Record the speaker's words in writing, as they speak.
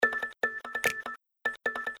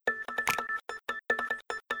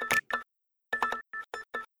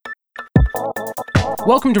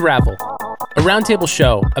Welcome to Ravel, a roundtable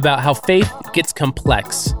show about how faith gets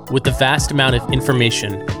complex with the vast amount of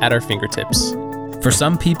information at our fingertips. For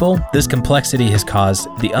some people, this complexity has caused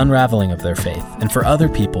the unraveling of their faith, and for other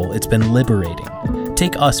people, it's been liberating.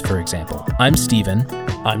 Take us, for example. I'm Steven.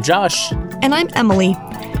 I'm Josh. And I'm Emily.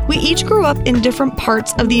 We each grew up in different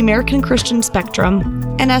parts of the American Christian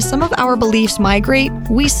spectrum, and as some of our beliefs migrate,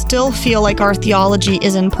 we still feel like our theology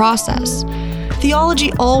is in process.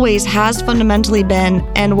 Theology always has fundamentally been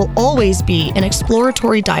and will always be an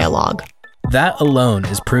exploratory dialogue. That alone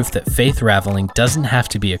is proof that faith raveling doesn't have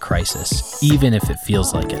to be a crisis, even if it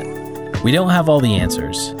feels like it. We don't have all the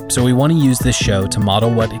answers, so we want to use this show to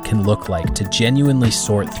model what it can look like to genuinely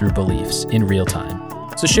sort through beliefs in real time.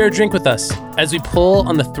 So share a drink with us as we pull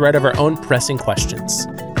on the thread of our own pressing questions.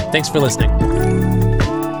 Thanks for listening.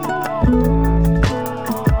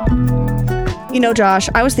 You know, Josh,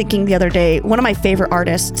 I was thinking the other day, one of my favorite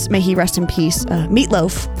artists, may he rest in peace,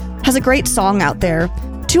 Meatloaf, has a great song out there.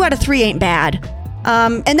 2 out of 3 ain't bad.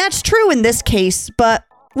 And that's true in this case, but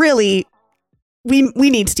really, we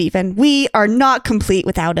need Stephen. We are not complete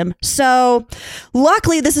without him. So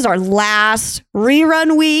luckily, this is our last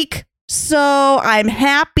rerun week. So I'm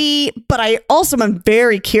happy, but I also am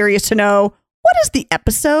very curious to know, what is the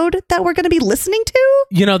episode that we're going to be listening to?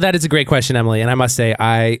 You know, that is a great question, Emily. And I must say,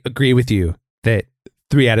 I agree with you that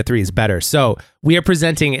 3 out of 3 is better. So we are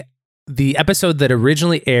presenting the episode that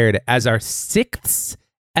originally aired as our 6th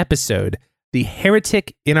episode, The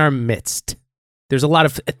Heretic in Our Midst. There's a lot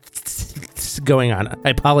of going on.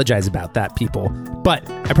 I apologize about that, people. But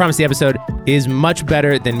I promise the episode is much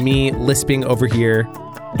better than me lisping over here.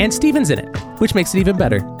 And Steven's in it, which makes it even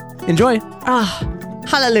better. Enjoy.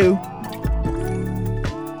 Hallelujah.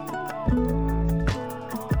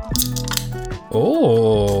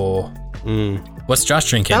 Oh. What's Josh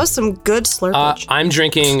drinking? That was some good slurpage. I'm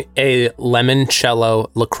drinking a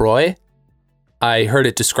limoncello LaCroix. I heard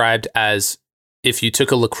it described as if you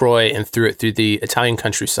took a LaCroix and threw it through the Italian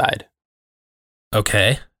countryside.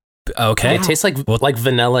 Okay. It tastes like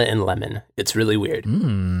vanilla and lemon. It's really weird.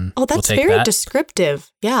 Oh, that's very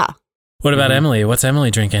descriptive. Yeah. What about Emily? What's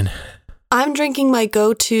Emily drinking? I'm drinking my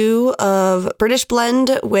go-to of British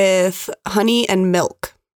blend with honey and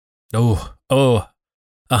milk. Oh,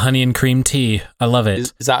 a honey and cream tea. I love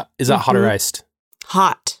it. Is that hot or iced?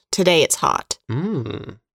 Hot. Today it's hot.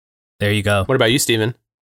 There you go. What about you, Steven?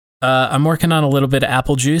 I'm working on a little bit of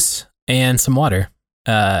apple juice and some water.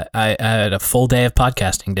 I had a full day of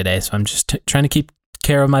podcasting today, so I'm just trying to keep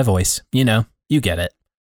care of my voice. You know, you get it.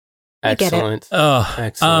 Excellent.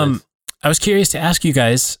 Excellent. I was curious to ask you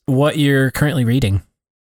guys what you're currently reading.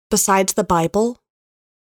 Besides the Bible?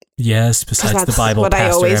 Yes, besides the Bible,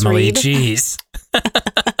 Pastor Emily. Read. Jeez. I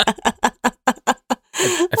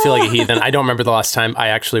feel like a heathen. I don't remember the last time I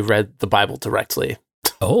actually read the Bible directly.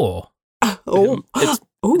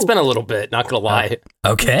 It's been a little bit, not gonna lie.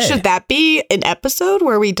 Okay. Should that be an episode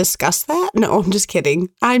where we discuss that? No, I'm just kidding.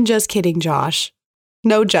 Josh.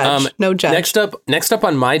 No judge. No judge. Next up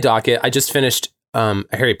on my docket, I just finished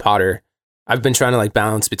Harry Potter. I've been trying to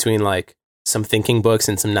balance between some thinking books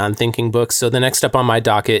and some non-thinking books. So the next up on my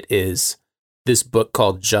docket is this book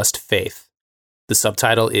called Just Faith. The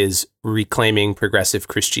subtitle is Reclaiming Progressive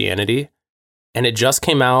Christianity. And it just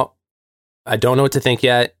came out. I don't know what to think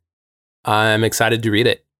yet. I'm excited to read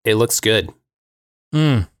it. It looks good.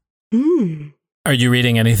 Are you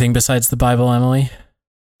reading anything besides the Bible, Emily?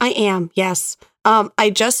 I am, yes. I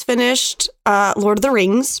just finished Lord of the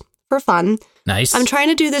Rings for fun. Nice. I'm trying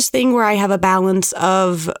to do this thing where I have a balance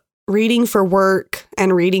of reading for work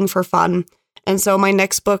and reading for fun. And so my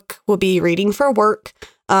next book will be reading for work,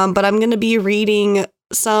 but I'm going to be reading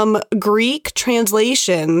some Greek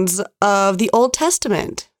translations of the Old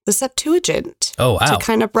Testament, the Septuagint. Oh, wow. To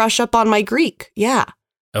kind of brush up on my Greek. Yeah.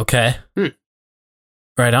 Okay.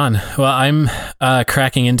 Right on. Well, I'm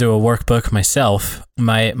cracking into a workbook myself.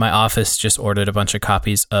 My office just ordered a bunch of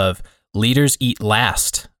copies of Leaders Eat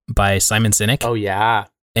Last by Simon Sinek. Oh, yeah.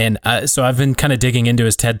 And so I've been kind of digging into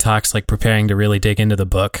his TED Talks, preparing to really dig into the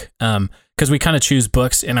book. Because we kind of choose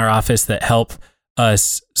books in our office that help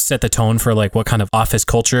us set the tone for what kind of office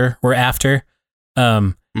culture we're after.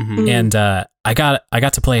 And I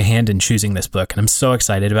got to play a hand in choosing this book, and I'm so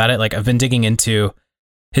excited about it. I've been digging into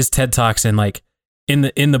his TED Talks, and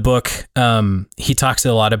in the book, he talks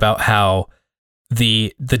a lot about how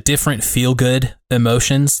the different feel-good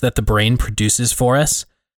emotions that the brain produces for us.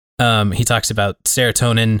 He talks about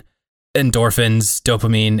serotonin, endorphins,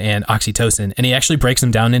 dopamine, and oxytocin, and he actually breaks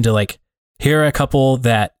them down into here are a couple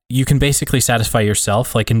that you can basically satisfy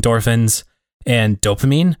yourself, like endorphins and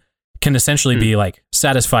dopamine can essentially be like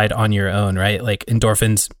satisfied on your own, right? Like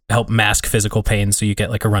endorphins help mask physical pain, so you get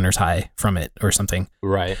like a runner's high from it or something.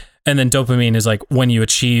 Right. And then dopamine is like when you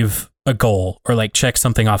achieve a goal or like check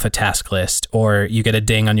something off a task list, or you get a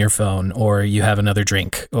ding on your phone, or you have another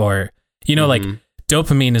drink, or, you know, like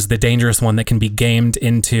dopamine is the dangerous one that can be gamed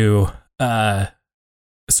into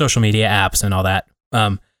social media apps and all that.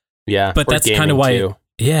 But that's kind of why,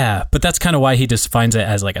 but that's kind of why he defines it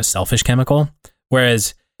as like a selfish chemical.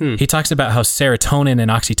 Whereas he talks about how serotonin and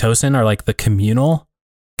oxytocin are like the communal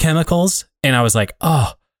chemicals. And I was like,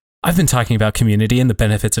 oh, I've been talking about community and the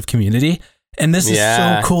benefits of community. And this is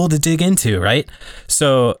so cool to dig into, right?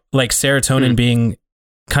 So like serotonin being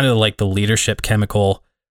kind of like the leadership chemical,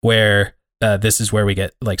 where this is where we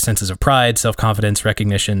get like senses of pride, self-confidence,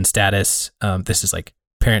 recognition, status. This is like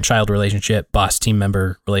parent-child relationship, boss-team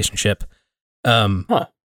member relationship.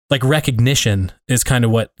 Like recognition is kind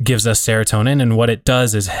of what gives us serotonin, and what it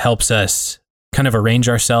does is helps us kind of arrange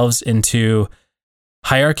ourselves into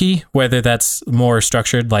hierarchy, whether that's more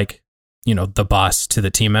structured, like, you know, the boss to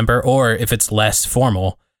the team member, or if it's less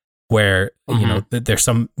formal, where, you know,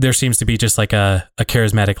 there seems to be just like a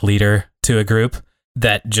charismatic leader to a group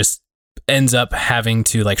that just ends up having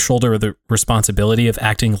to like shoulder the responsibility of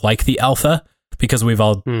acting like the alpha, because we've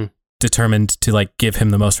all determined to like give him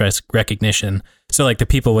the most recognition. So like the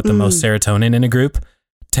people with the most serotonin in a group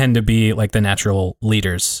tend to be like the natural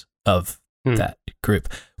leaders of that group,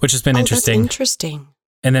 which has been interesting. That's interesting.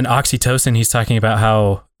 And then oxytocin, he's talking about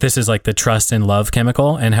how this is like the trust and love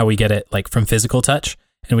chemical, and how we get it like from physical touch,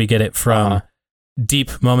 and we get it from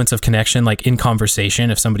deep moments of connection, like in conversation.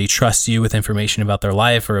 If somebody trusts you with information about their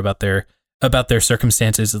life or about their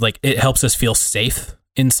circumstances, like it helps us feel safe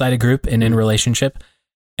inside a group and in relationship.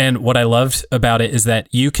 And what I loved about it is that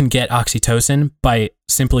you can get oxytocin by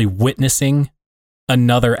simply witnessing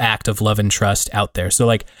another act of love and trust out there. So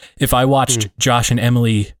like if I watched Josh and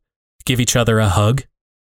Emily give each other a hug,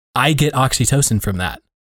 I get oxytocin from that.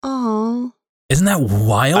 Oh, isn't that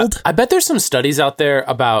wild? I bet there's some studies out there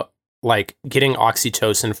about like getting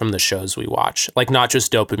oxytocin from the shows we watch, like not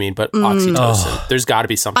just dopamine, but oxytocin. There's got to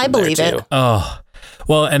be something. I believe there too. it. Oh,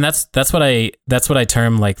 well, and that's what I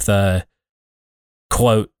term like the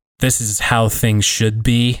quote, "This is how things should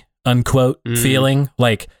be," unquote feeling.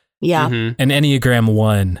 Like, an Enneagram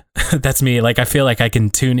 1. That's me. Like, I feel like I can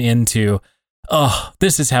tune into, oh,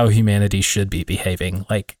 this is how humanity should be behaving.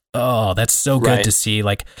 Like, oh, that's so good to see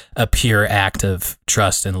like a pure act of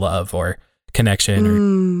trust and love or connection,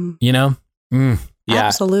 or, you know? Yeah,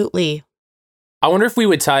 absolutely. I wonder if we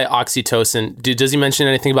would tie oxytocin. Does he mention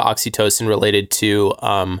anything about oxytocin related to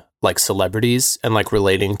like celebrities and like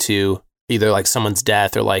relating to either like someone's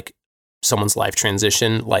death or like someone's life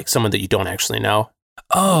transition, like someone that you don't actually know?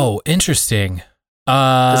 Oh, interesting.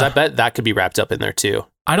 Because I bet that could be wrapped up in there too.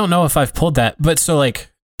 I don't know if I've pulled that, but so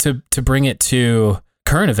like to bring it to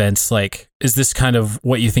current events, like, is this kind of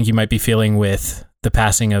what you think you might be feeling with the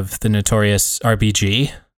passing of the notorious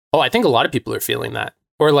RBG? Oh, I think a lot of people are feeling that.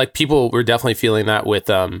 Or like people were definitely feeling that with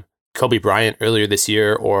Kobe Bryant earlier this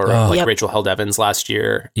year, or Rachel Held Evans last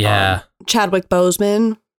year. Yeah. Chadwick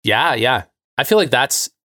Boseman. Yeah. I feel like that's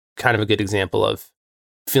kind of a good example of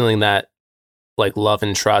feeling that like love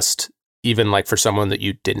and trust, even like for someone that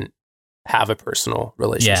you didn't have a personal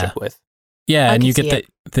relationship with. Yeah, and you get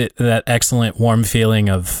that excellent warm feeling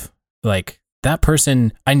of like, that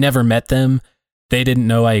person, I never met them. They didn't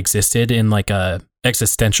know I existed in like a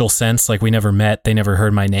existential sense. Like we never met, they never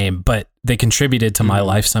heard my name, but they contributed to my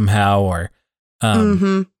life somehow. Or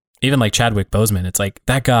even like Chadwick Boseman, it's like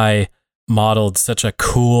that guy modeled such a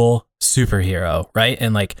cool superhero, right?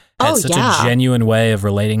 And like had such a genuine way of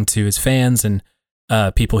relating to his fans and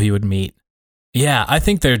people he would meet. Yeah, I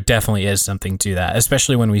think there definitely is something to that,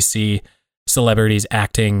 especially when we see celebrities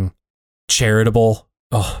acting charitable.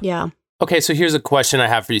 Oh, yeah. Okay, so here's a question I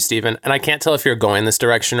have for you, Stephen, and I can't tell if you're going this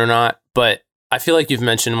direction or not, but I feel like you've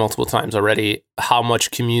mentioned multiple times already how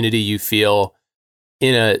much community you feel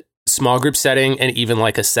in a small group setting, and even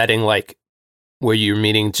like a setting like where you're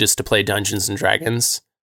meeting just to play Dungeons and Dragons.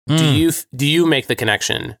 Do you make the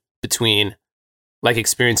connection between like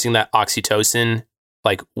experiencing that oxytocin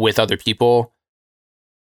like with other people?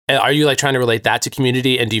 And are you like trying to relate that to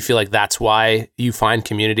community? And do you feel like that's why you find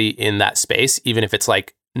community in that space, even if it's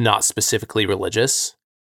like not specifically religious?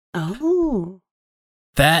 Oh,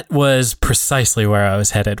 that was precisely where I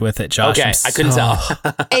was headed with it, Josh. Okay, I couldn't tell.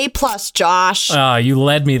 A+, Josh. Oh, you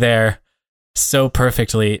led me there so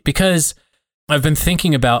perfectly, because I've been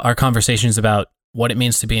thinking about our conversations about what it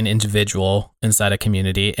means to be an individual inside a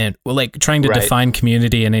community, and like trying to define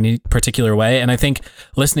community in any particular way. And I think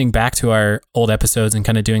listening back to our old episodes and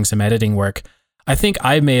kind of doing some editing work, I think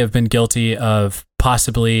I may have been guilty of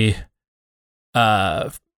possibly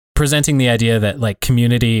presenting the idea that like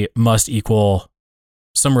community must equal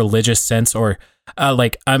some religious sense, or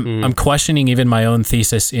I'm questioning even my own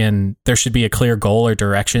thesis in there should be a clear goal or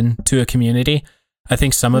direction to a community. I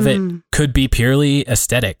think some of it could be purely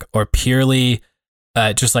aesthetic or purely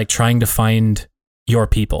just like trying to find your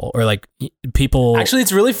people, or like people. Actually,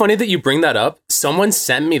 it's really funny that you bring that up. Someone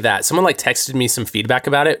sent me that. Someone like texted me some feedback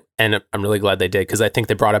about it, and I'm really glad they did, because I think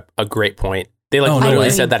they brought up a great point. They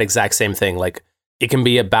literally said that exact same thing. Like, it can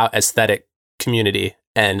be about aesthetic community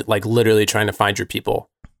and like literally trying to find your people,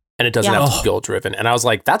 and it doesn't have to be goal driven. And I was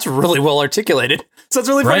like, that's really well articulated. So it's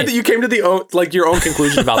really funny that you came to your own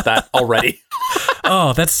conclusion about that already.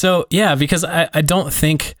 Oh, that's so, yeah, because I don't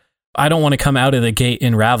want to come out of the gate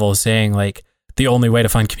in Ravel saying like the only way to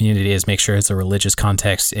find community is make sure it's a religious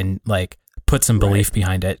context and like put some belief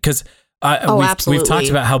behind it. Because we've talked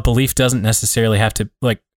about how belief doesn't necessarily have to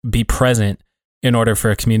like be present in order for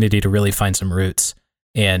a community to really find some roots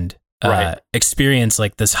and experience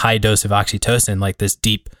like this high dose of oxytocin, like this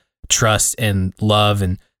deep trust and love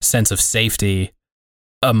and sense of safety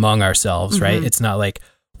among ourselves, right? It's not like,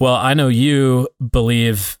 well, I know you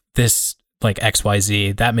believe this like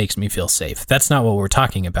XYZ, that makes me feel safe. That's not what we're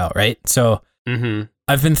talking about, right? So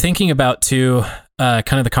I've been thinking about too,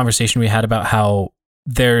 kind of the conversation we had about how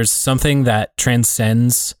there's something that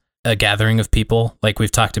transcends a gathering of people. Like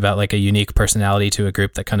we've talked about like a unique personality to a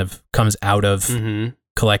group that kind of comes out of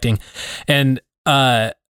collecting. And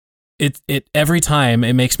it every time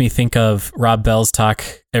it makes me think of Rob Bell's talk,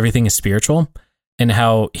 Everything is Spiritual, and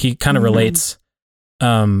how he kind of relates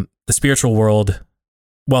the spiritual world.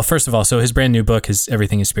 Well, first of all, so his brand new book is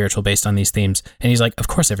Everything is Spiritual, based on these themes. And he's like, of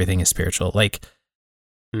course, everything is spiritual. Like,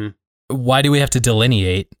 why do we have to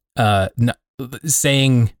delineate?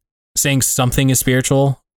 Saying something is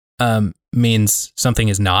spiritual means something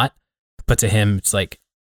is not. But to him, it's like,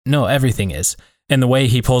 no, everything is. And the way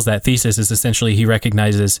he pulls that thesis is essentially he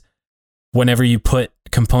recognizes whenever you put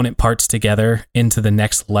component parts together into the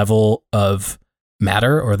next level of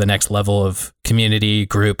matter or the next level of community,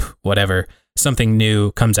 group, whatever, something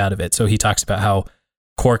new comes out of it. So he talks about how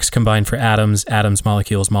quarks combine for atoms,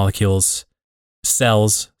 molecules,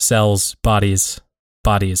 cells, bodies,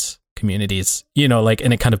 communities, like,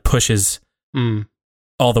 and it kind of pushes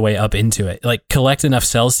all the way up into it. Like, collect enough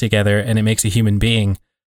cells together and it makes a human being.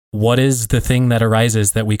 What is the thing that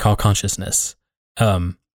arises that we call consciousness?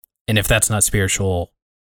 And if that's not spiritual,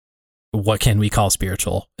 what can we call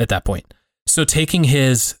spiritual at that point? So taking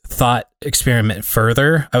his thought experiment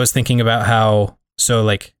further, I was thinking about how, so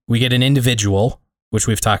like we get an individual, which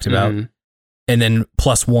we've talked about, and then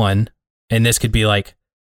plus one, and this could be like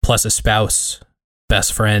plus a spouse,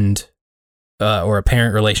 best friend, or a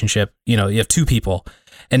parent relationship. You have two people,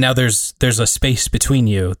 and now there's a space between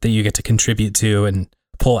you that you get to contribute to and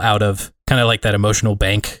pull out of, kind of like that emotional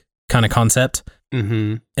bank kind of concept.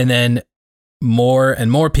 And then more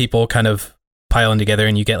and more people kind of piling together,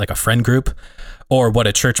 and you get like a friend group, or what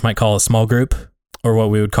a church might call a small group, or what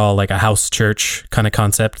we would call like a house church kind of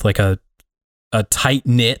concept, like a tight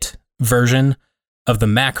knit version of the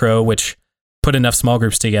macro, which put enough small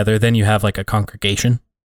groups together, then you have like a congregation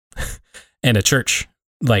and a church,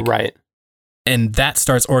 like, right. And that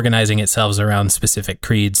starts organizing itself around specific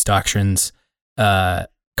creeds, doctrines,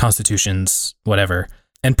 constitutions, whatever,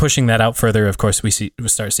 and pushing that out further. Of course, we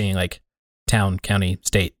start seeing like town, county,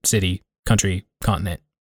 state, city, country, continent,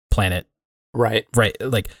 planet. Right.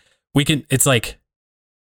 Like it's like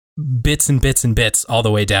bits and bits and bits all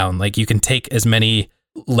the way down. Like you can take as many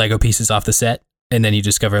Lego pieces off the set, and then you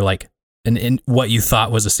discover like what you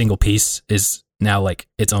thought was a single piece is now like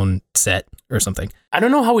its own set or something. I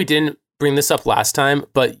don't know how we didn't bring this up last time,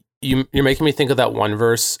 but you're making me think of that one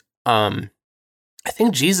verse. I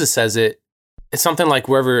think Jesus says it. It's something like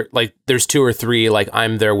wherever, like there's two or three, like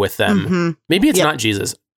I'm there with them. Maybe it's not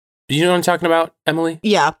Jesus. Do you know what I'm talking about, Emily?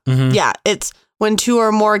 Yeah. Yeah. It's when two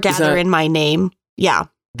or more gather in my name. Yeah.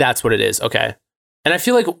 That's what it is. Okay. And I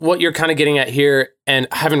feel like what you're kind of getting at here, and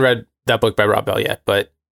I haven't read that book by Rob Bell yet,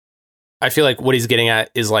 but I feel like what he's getting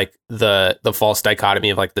at is like the false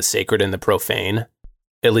dichotomy of like the sacred and the profane.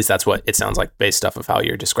 At least that's what it sounds like based off of how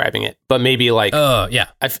you're describing it. But maybe like,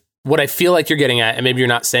 what I feel like you're getting at, and maybe you're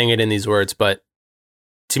not saying it in these words, but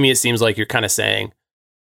to me, it seems like you're kind of saying,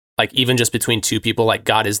 like, even just between two people, like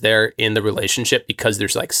God is there in the relationship because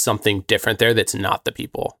there's like something different there that's not the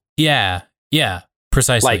people. Yeah. Yeah.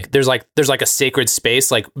 Precisely. Like there's like a sacred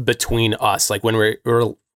space like between us, like when we're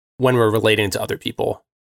relating to other people,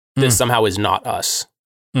 this somehow is not us.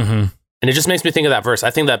 And it just makes me think of that verse.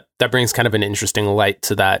 I think that brings kind of an interesting light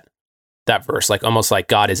to that that verse, like almost like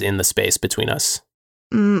God is in the space between us.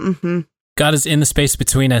 Mm-hmm. God is in the space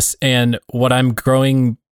between us. And what I'm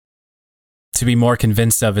growing to be more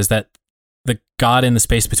convinced of is that the God in the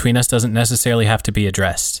space between us doesn't necessarily have to be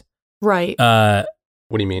addressed. Right.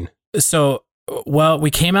 What do you mean? So, well,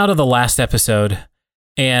 we came out of the last episode,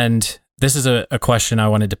 and this is a question I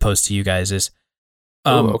wanted to pose to you guys is,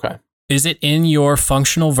 Okay. Is it in your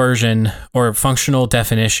functional version or functional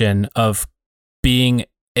definition of being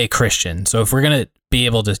a Christian? So if we're going to be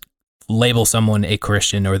able to label someone a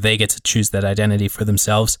Christian, or they get to choose that identity for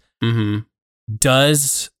themselves,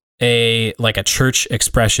 does a church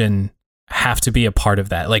expression have to be a part of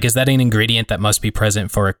that? Like, is that an ingredient that must be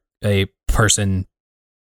present for a person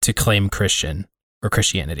to claim Christian or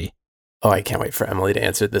Christianity? Oh, I can't wait for Emily to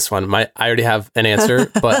answer this one. I already have an answer,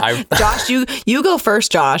 but Josh, you go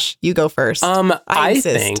first. Josh, you go first. I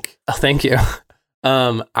think. Oh, thank you.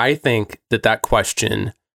 I think that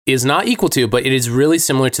question is not equal to, but it is really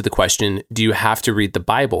similar to the question: do you have to read the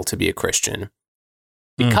Bible to be a Christian?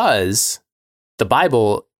 Because the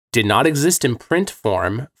Bible did not exist in print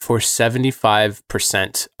form for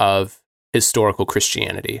 75% of historical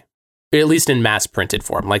Christianity, at least in mass printed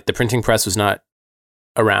form. Like the printing press was not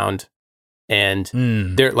around. And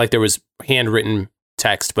there was handwritten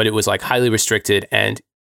text, but it was like highly restricted. And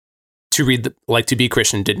to be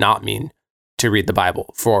Christian did not mean to read the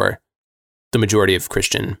Bible for the majority of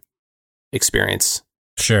Christian experience.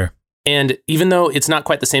 Sure. And even though it's not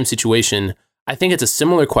quite the same situation, I think it's a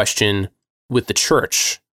similar question with the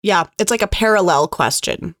church. Yeah, it's like a parallel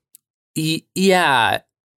question. Yeah.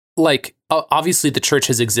 Like, obviously the church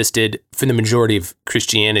has existed for the majority of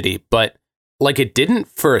Christianity, but like it didn't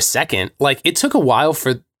for a second. Like it took a while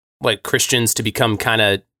for like Christians to become kind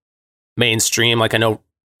of mainstream. Like I know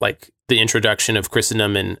like the introduction of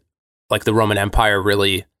Christendom and like the Roman Empire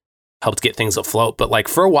really helped get things afloat. But like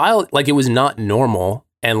for a while, like it was not normal.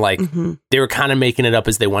 And like they were kind of making it up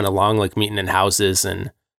as they went along, like meeting in houses.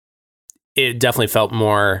 And it definitely felt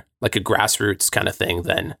more like a grassroots kind of thing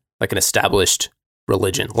than like an established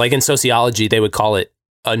religion. Like in sociology, they would call it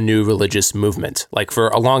a new religious movement. Like for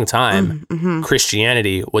a long time,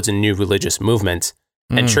 Christianity was a new religious movement,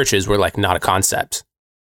 and churches were like not a concept.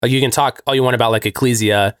 Like you can talk all you want about like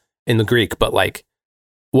ecclesia in the Greek, but like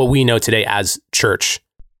what we know today as church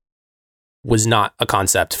was not a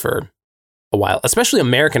concept for a while, especially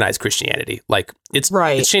Americanized Christianity. Like it's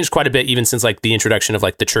changed quite a bit even since like the introduction of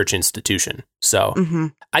like the church institution. So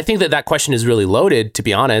I think that question is really loaded, to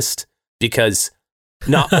be honest, because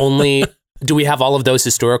not only do we have all of those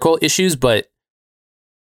historical issues, but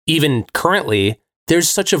even currently, there's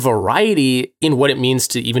such a variety in what it means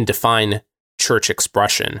to even define church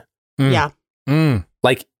expression. Yeah.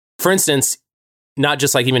 Like, for instance, not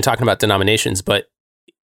just like even talking about denominations, but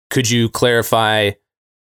could you clarify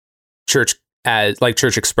church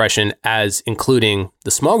expression as including the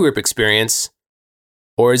small group experience,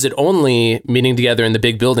 or is it only meeting together in the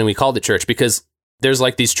big building we call the church? Because there's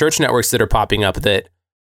like these church networks that are popping up that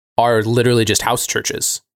are literally just house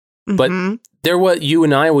churches. But they're what you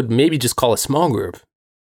and I would maybe just call a small group.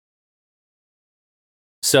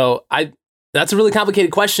 So that's a really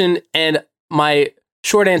complicated question. And my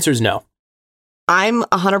short answer is no. I'm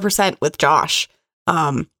 100% with Josh.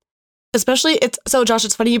 Especially Josh,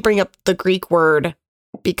 it's funny you bring up the Greek word,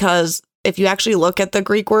 because if you actually look at the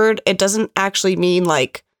Greek word, it doesn't actually mean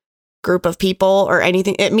like group of people or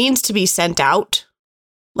anything. It means to be sent out.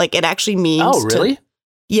 Like it actually means. Oh, really?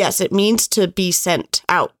 Yes, it means to be sent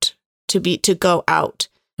out, to go out.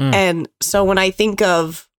 And so when I think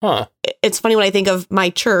of, it's funny when I think of my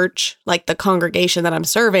church, like the congregation that I'm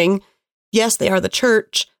serving, yes, they are the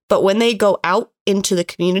church, but when they go out into the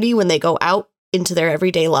community, when they go out into their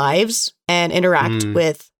everyday lives and interact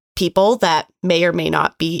with people that may or may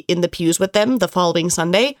not be in the pews with them the following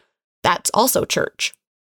Sunday, that's also church.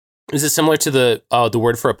 Is it similar to the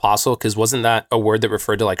word for apostle? Because wasn't that a word that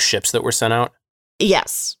referred to like ships that were sent out?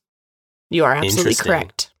 Yes, you are absolutely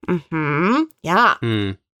correct. Yeah.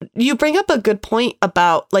 You bring up a good point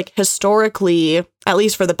about like historically, at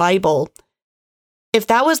least for the Bible. If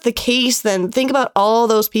that was the case, then think about all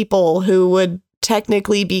those people who would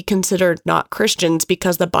technically be considered not Christians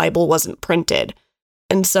because the Bible wasn't printed.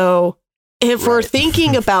 And so if we're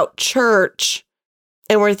thinking about church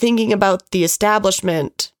and we're thinking about the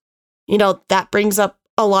establishment, that brings up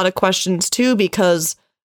a lot of questions too, because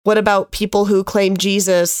what about people who claim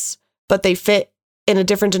Jesus, but they fit in a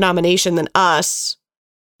different denomination than us?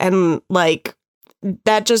 And like,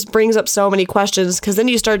 that just brings up so many questions, because then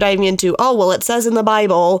you start diving into, it says in the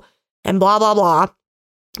Bible and blah, blah, blah.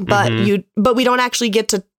 But we don't actually get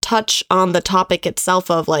to touch on the topic itself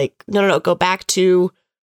of like, no, go back to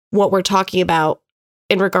what we're talking about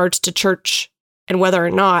in regards to church and whether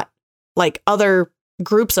or not like other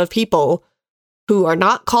groups of people who are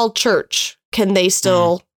not called church, can they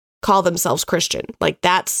still call themselves Christian? Like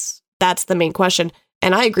that's the main question.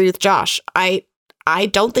 And I agree with Josh. I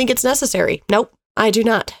don't think it's necessary. Nope, I do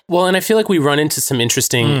not. Well, and I feel like we run into some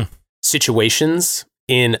interesting situations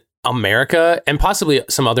in America and possibly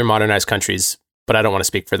some other modernized countries, but I don't want to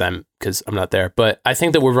speak for them because I'm not there. But I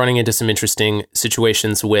think that we're running into some interesting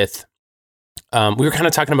situations with, we were kind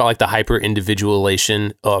of talking about like the hyper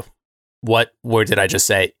individualization of what word did I just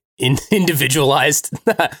say? Individualized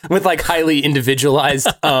with like highly individualized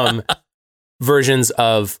versions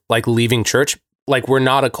of like leaving church. Like we're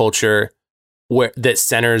not a culture that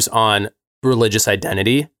centers on religious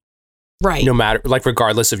identity. Right. No matter, like,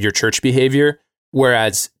 regardless of your church behavior.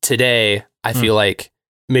 Whereas today, I feel like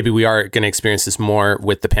maybe we are going to experience this more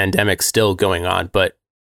with the pandemic still going on, but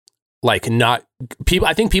like not people,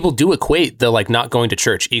 I think people do equate the like not going to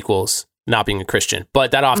church equals not being a Christian,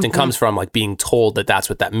 but that often comes from like being told that that's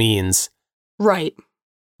what that means. Right.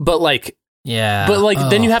 But like, yeah, but like,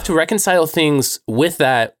 then you have to reconcile things with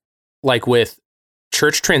that, like with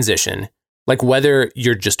church transition, like whether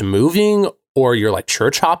you're just moving or you're like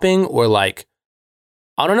church hopping or like,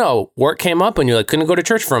 I don't know, work came up and you like couldn't go to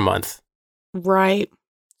church for a month. Right.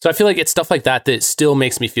 So I feel like it's stuff like that that still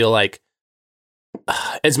makes me feel like,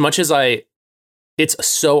 as much as it's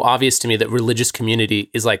so obvious to me that religious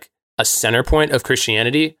community is like a center point of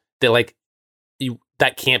Christianity, that like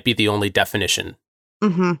that can't be the only definition.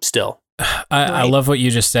 Still, I love what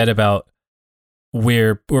you just said about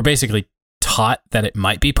we're basically taught that it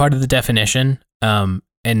might be part of the definition, and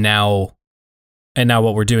now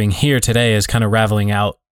what we're doing here today is kind of raveling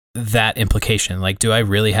out that implication. Like, do I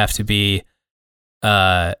really have to be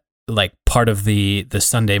like part of the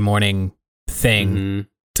Sunday morning thing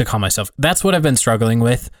to call myself? That's what I've been struggling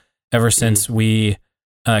with ever since we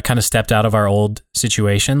kind of stepped out of our old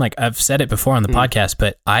situation. Like I've said it before on the podcast,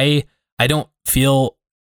 but I don't feel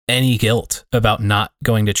any guilt about not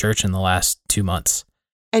going to church in the last 2 months.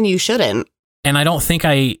 And you shouldn't. And I don't think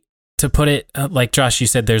to put it like Josh, you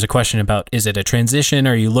said there's a question about, is it a transition?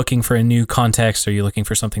 Are you looking for a new context? Are you looking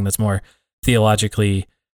for something that's more theologically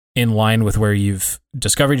in line with where you've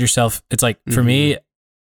discovered yourself? It's like, for me,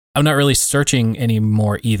 I'm not really searching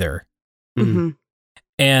anymore either.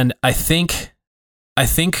 And I think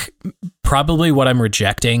probably what I'm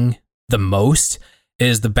rejecting the most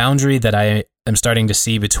is the boundary that I am starting to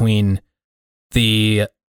see between the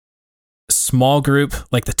small group,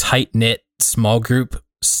 like the tight-knit small group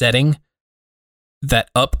setting that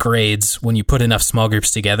upgrades when you put enough small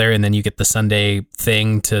groups together, and then you get the Sunday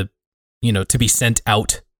thing to be sent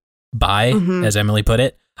out by, as Emily put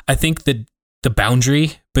it. I think the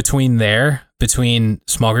boundary between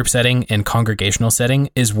small group setting and congregational setting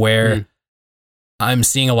is where I'm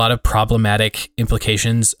seeing a lot of problematic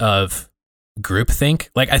implications of groupthink.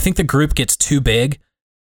 Like, I think the group gets too big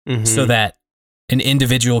so that an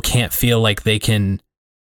individual can't feel like they can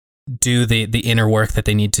do the inner work that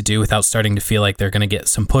they need to do without starting to feel like they're going to get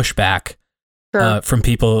some pushback from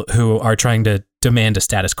people who are trying to demand a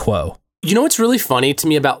status quo. You know what's really funny to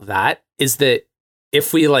me about that is that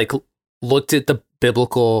if we like looked at the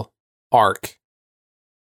biblical arc,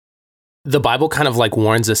 the Bible kind of like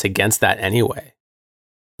warns us against that anyway.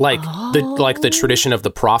 Like the tradition of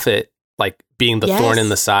the prophet, like being the thorn in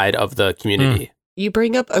the side of the community. You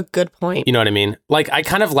bring up a good point. You know what I mean? Like I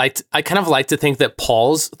kind of like to think that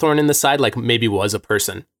Paul's thorn in the side like maybe was a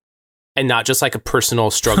person and not just like a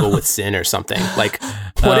personal struggle with sin or something. Like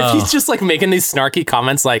what if he's just like making these snarky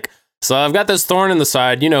comments like, so I've got this thorn in the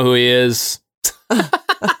side, you know who he is.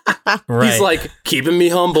 He's like keeping me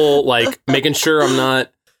humble, like making sure I'm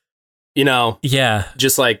not,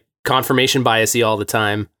 just like confirmation biasy all the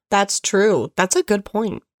time. That's true. That's a good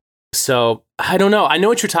point. So I don't know. I know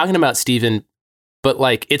what you're talking about, Stephen, but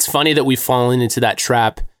like, it's funny that we've fallen into that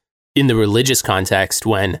trap in the religious context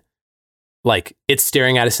when like it's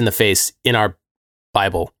staring at us in the face in our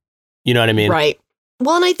Bible. You know what I mean? Right.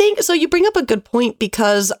 Well, and I think, so you bring up a good point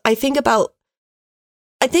because I think one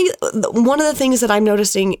of the things that I'm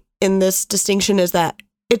noticing in this distinction is that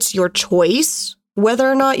it's your choice whether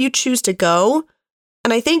or not you choose to go.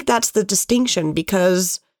 And I think that's the distinction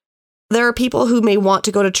because there are people who may want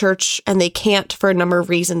to go to church and they can't for a number of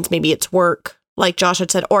reasons. Maybe it's work, like Josh had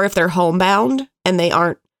said, or if they're homebound and they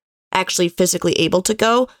aren't actually physically able to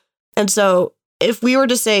go. And so if we were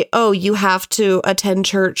to say, oh, you have to attend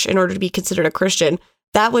church in order to be considered a Christian,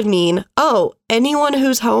 that would mean, oh, anyone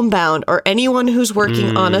who's homebound or anyone who's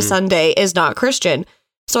working on a Sunday is not Christian.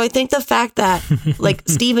 So I think the fact that, like,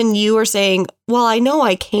 Stephen, you are saying, well, I know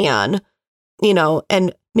I can,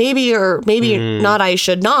 and maybe not, I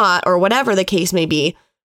should not, or whatever the case may be.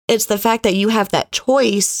 It's the fact that you have that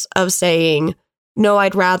choice of saying, no,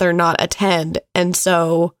 I'd rather not attend. And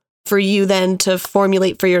so for you then to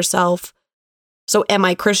formulate for yourself, so am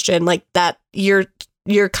I Christian? Like that you're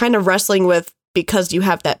kind of wrestling with, because you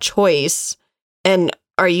have that choice, and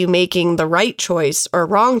are you making the right choice or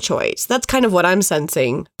wrong choice? That's kind of what I'm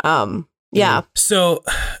sensing. Yeah. So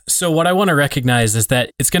what I want to recognize is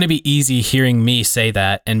that it's going to be easy hearing me say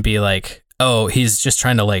that and be like, oh, he's just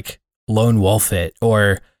trying to like lone wolf it,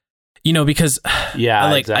 or, because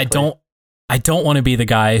exactly. I don't want to be the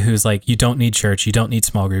guy who's like, you don't need church, you don't need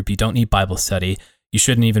small group, you don't need Bible study, you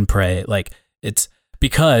shouldn't even pray. Like, it's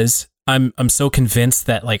because I'm so convinced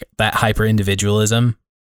that like that hyper individualism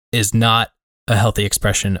is not a healthy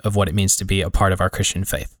expression of what it means to be a part of our Christian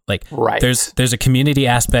faith. Like, there's a community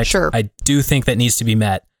aspect. Sure. I do think that needs to be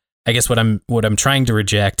met. I guess what I'm trying to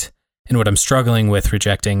reject, and what I'm struggling with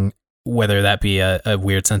rejecting, whether that be a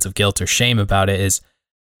weird sense of guilt or shame about it, is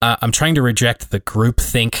I'm trying to reject the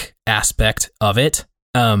groupthink aspect of it,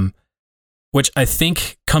 which I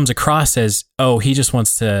think comes across as, oh, he just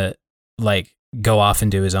wants to like go off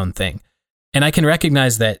and do his own thing. And I can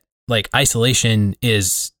recognize that like isolation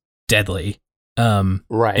is deadly in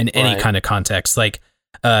any kind of context. Like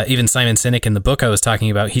even Simon Sinek in the book I was talking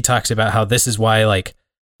about, he talks about how this is why like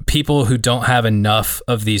people who don't have enough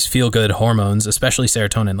of these feel-good hormones, especially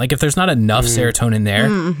serotonin, like if there's not enough serotonin there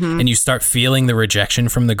and you start feeling the rejection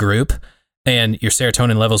from the group and your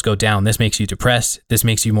serotonin levels go down, this makes you depressed. This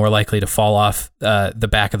makes you more likely to fall off the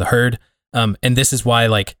back of the herd. And this is why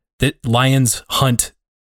like the lions hunt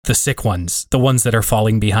the sick ones, the ones that are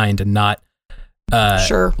falling behind and not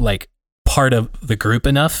like part of the group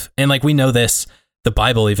enough. And like, we know this, the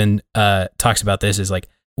Bible even talks about this, is like,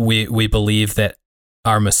 we believe that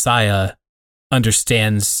our Messiah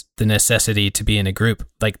understands the necessity to be in a group.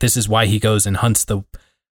 Like, this is why he goes and hunts the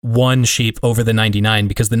one sheep over the 99,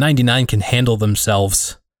 because the 99 can handle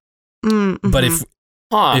themselves. But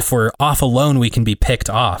if we're off alone, we can be picked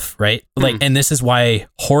off, right? Like, and this is why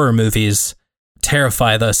horror movies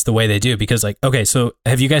terrify us the way they do, because like, okay, so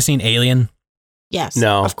have you guys seen Alien? Yes.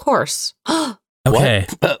 No. Of course. Okay.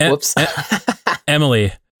 Whoops.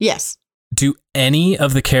 Emily. Yes. Do any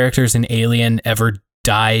of the characters in Alien ever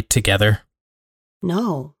die together?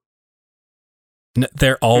 No.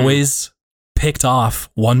 They're always picked off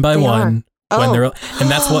one by one when they're, and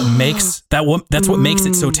that's what makes that's what makes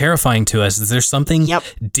it so terrifying to us. Is there's something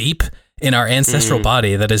deep in our ancestral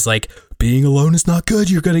body that is like, being alone is not good.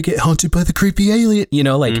 You're gonna get haunted by the creepy alien.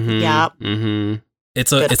 Like,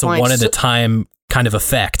 it's a one at a time kind of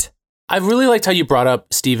effect. I really liked how you brought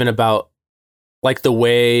up, Stephen, about like the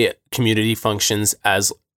way community functions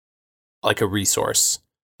as like a resource.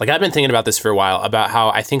 Like, I've been thinking about this for a while, about how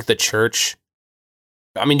I think the church,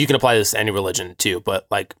 I mean, you can apply this to any religion too, but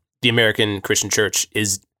like the American Christian church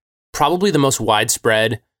is probably the most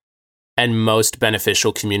widespread and most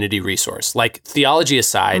beneficial community resource. Like, theology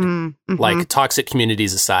aside, like toxic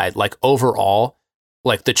communities aside, like overall,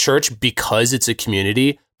 like the church, because it's a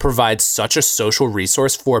community, provides such a social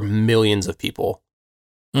resource for millions of people.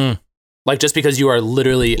 Like, just because you are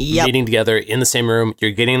literally meeting together in the same room,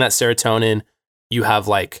 you're getting that serotonin, you have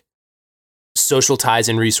like social ties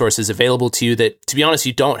and resources available to you that, to be honest,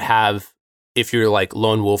 you don't have if you're like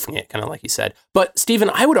lone wolfing it, kind of like you said. But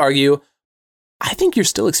Stephen, I would argue, I think you're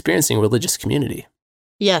still experiencing religious community.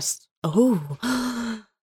 Yes. Oh.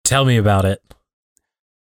 Tell me about it.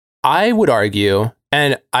 I would argue,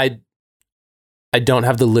 and I don't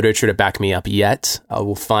have the literature to back me up yet. I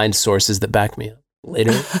will find sources that back me up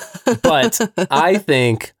later. But I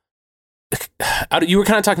think, you were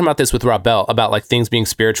kind of talking about this with Rob Bell, about like things being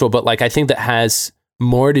spiritual, but like I think that has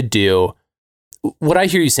more to do, what I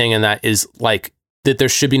hear you saying in that is like that there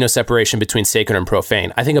should be no separation between sacred and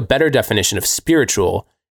profane. I think a better definition of spiritual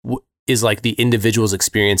is like the individual's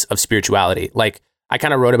experience of spirituality. Like, I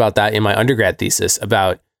kind of wrote about that in my undergrad thesis,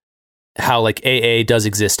 about how like AA does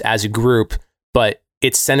exist as a group, but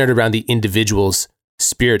it's centered around the individual's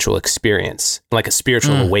spiritual experience, like a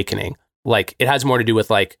spiritual awakening. Like, it has more to do with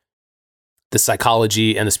like the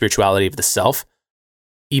psychology and the spirituality of the self,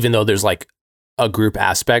 even though there's like a group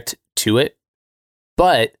aspect to it.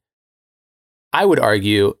 But I would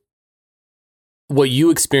argue what you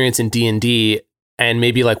experience in D&D and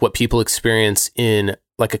maybe like what people experience in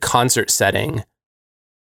like a concert setting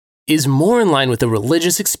is more in line with a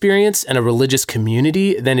religious experience and a religious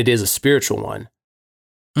community than it is a spiritual one.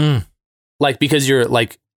 Like, because you're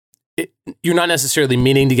like, you're not necessarily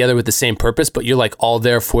meeting together with the same purpose, but you're like all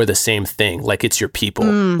there for the same thing. Like, it's your people.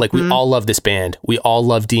 Like, we all love this band. We all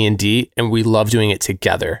love D&D and we love doing it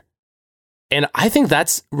together. And I think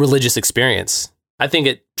that's religious experience. I think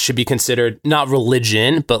it should be considered not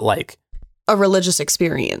religion, but like a religious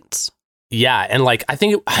experience. Yeah, and like I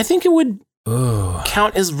think it would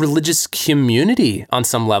count as religious community on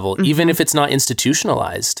some level, even if it's not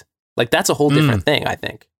institutionalized. Like that's a whole different thing, I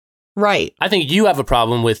think. Right. I think you have a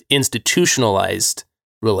problem with institutionalized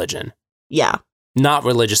religion. Yeah. Not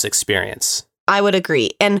religious experience. I would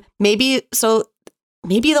agree. And maybe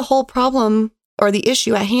the whole problem or the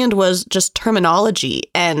issue at hand was just terminology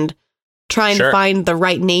and trying to find the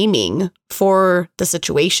right naming for the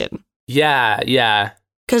situation. Yeah.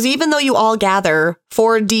 Because even though you all gather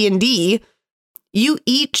for D&D, you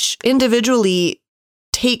each individually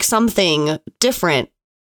take something different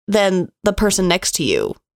than the person next to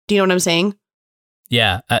you. Do you know what I'm saying?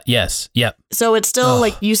 Yeah. Yes. Yep. So it's still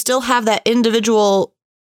like you still have that individual,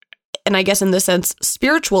 and I guess in this sense,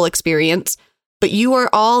 spiritual experience, but you are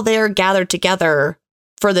all there gathered together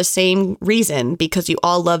for the same reason because you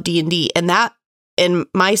all love D&D. And that, in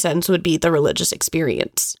my sense, would be the religious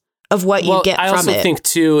experience of what you get from it. I also think,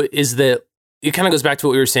 too, is that it kind of goes back to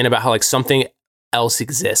what we were saying about how like something else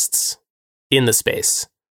exists in the space.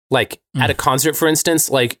 Like at a concert, for instance,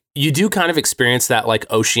 like you do kind of experience that like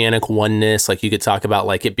oceanic oneness. Like you could talk about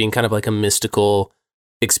like it being kind of like a mystical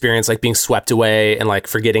experience, like being swept away and like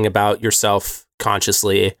forgetting about yourself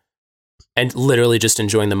consciously and literally just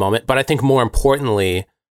enjoying the moment. But I think more importantly,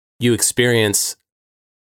 you experience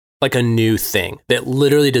like a new thing that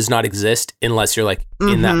literally does not exist unless you're like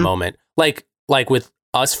in that moment. Like with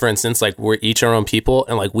us, for instance, like we're each our own people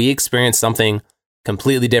and like we experience something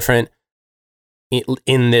completely different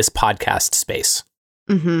in this podcast space.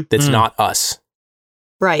 That's not us.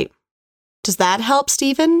 Right. Does that help,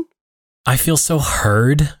 Stephen? I feel so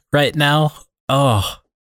heard right now. Oh,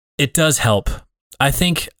 it does help. I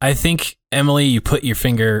think Emily, you put your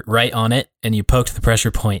finger right on it and you poked the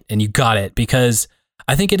pressure point and you got it because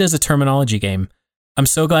I think it is a terminology game. I'm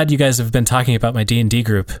so glad you guys have been talking about my D&D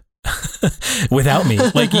group without me.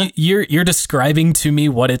 Like you're describing to me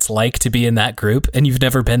what it's like to be in that group and you've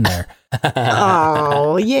never been there.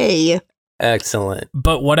 Oh, yay. Excellent.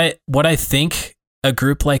 But what I think a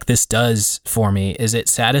group like this does for me is it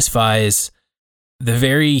satisfies the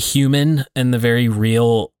very human and the very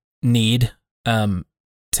real need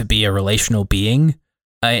to be a relational being,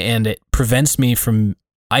 and it prevents me from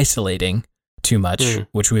isolating too much,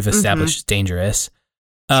 which we've established is dangerous.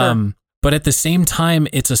 Sure. But at the same time,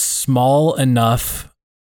 it's a small enough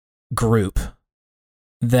group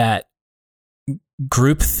that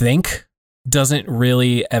groupthink doesn't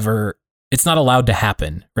really ever, it's not allowed to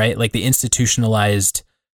happen, right? Like the institutionalized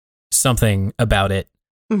something about it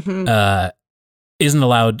isn't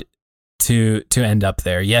allowed to end up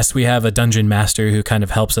there. Yes, we have a dungeon master who kind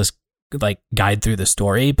of helps us like guide through the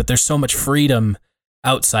story, but there's so much freedom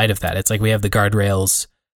outside of that. It's like we have the guardrails,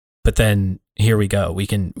 but then here we go. We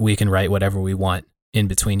can write whatever we want in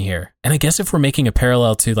between here. And I guess if we're making a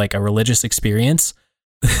parallel to like a religious experience,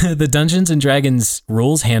 the Dungeons and Dragons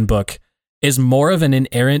rules handbook is more of an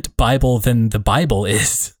inerrant Bible than the Bible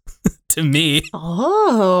is to me.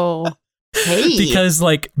 Oh, hey. Because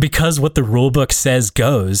what the rule book says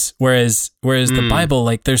goes, whereas the Bible,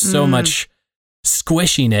 like there's so much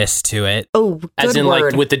squishiness to it. Oh, good as in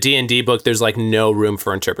word. like with the D&D book, there's like no room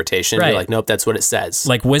for interpretation. Right. You're like, nope, that's what it says.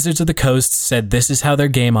 Like Wizards of the Coast said, this is how their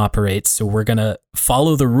game operates, so we're gonna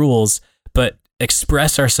follow the rules, but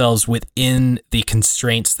express ourselves within the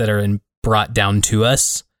constraints that are brought down to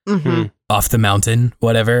us off the mountain,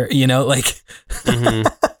 whatever, like.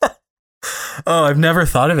 Oh, I've never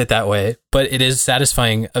thought of it that way, but it is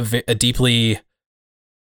satisfying a deeply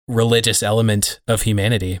religious element of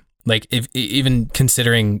humanity. Like if even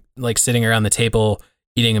considering like sitting around the table,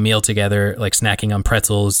 eating a meal together, like snacking on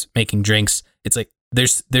pretzels, making drinks, it's like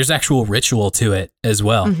there's actual ritual to it as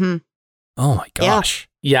well. Oh my gosh.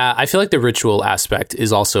 Yeah, I feel like the ritual aspect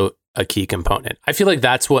is also a key component. I feel like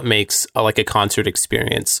that's what makes like a concert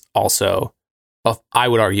experience also, I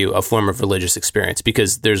would argue, a form of religious experience,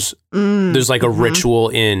 because there's like a ritual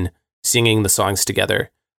in singing the songs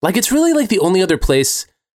together. Like it's really like the only other place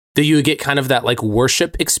that you would get kind of that like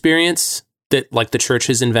worship experience that like the church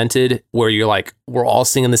has invented, where you're like, we're all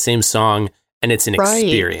singing the same song and it's an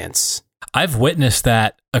experience. I've witnessed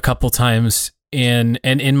that a couple times in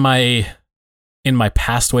my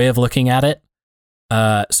past way of looking at it.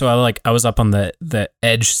 So I was up on the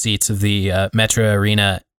edge seats of the Metro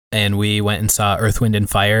Arena, and we went and saw Earth, Wind and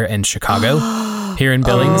Fire in Chicago here in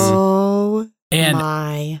Billings. Oh, and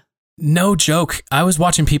my. No joke, I was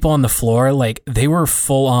watching people on the floor, like they were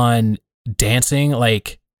full on dancing,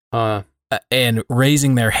 like and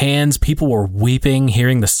raising their hands. People were weeping,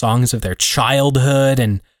 hearing the songs of their childhood,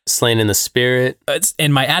 and slain in the spirit.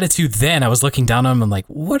 And my attitude then, I was looking down on him. I'm like,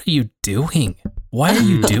 what are you doing? Why are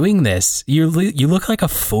you doing this? You look like a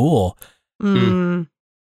fool.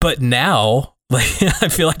 But now, like, I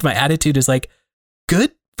feel like my attitude is like,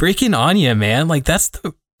 good freaking on you, man. Like,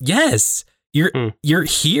 yes, you're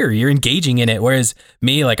here, you're engaging in it. Whereas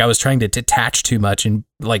me, like, I was trying to detach too much and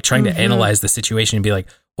like trying to analyze the situation and be like,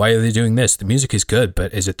 why are they doing this? The music is good,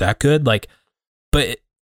 but is it that good? Like, but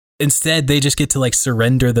instead they just get to like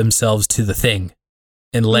surrender themselves to the thing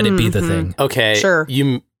and let it be the thing. Okay. Sure.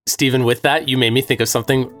 Stephen, with that, you made me think of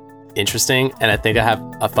something interesting. And I think I have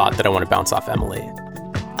a thought that I want to bounce off Emily.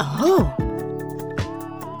 Oh.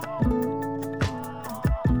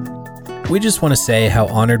 We just want to say how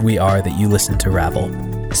honored we are that you listen to Rabble.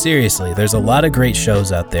 Seriously, there's a lot of great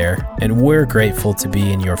shows out there, and we're grateful to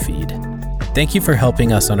be in your feed. Thank you for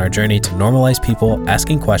helping us on our journey to normalize people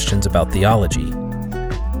asking questions about theology.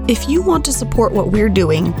 If you want to support what we're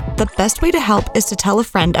doing, the best way to help is to tell a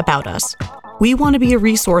friend about us. We want to be a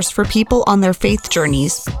resource for people on their faith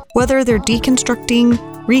journeys, whether they're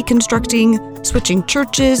deconstructing, reconstructing, switching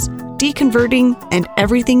churches, deconverting, and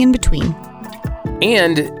everything in between.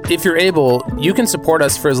 And if you're able, you can support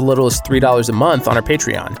us for as little as $3 a month on our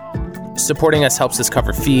Patreon. Supporting us helps us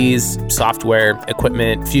cover fees, software,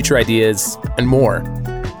 equipment, future ideas, and more.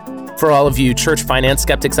 For all of you church finance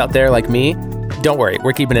skeptics out there like me, don't worry,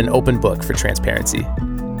 we're keeping an open book for transparency.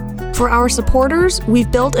 For our supporters,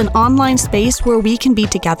 we've built an online space where we can be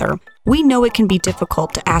together. We know it can be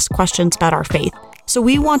difficult to ask questions about our faith, so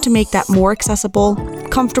we want to make that more accessible,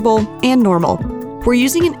 comfortable, and normal. We're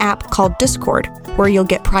using an app called Discord, where you'll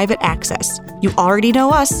get private access. You already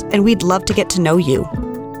know us, and we'd love to get to know you.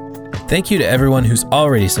 Thank you to everyone who's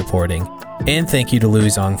already supporting, and thank you to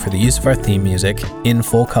Louis Zong for the use of our theme music in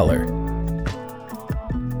full color.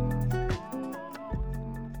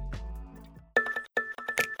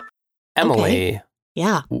 Emily. Okay.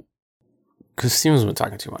 Yeah. Because Steven's been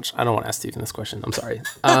talking too much. I don't want to ask Steven this question. I'm sorry.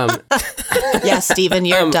 Yeah, Steven,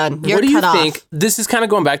 you're done. You're what do cut you think? This is kind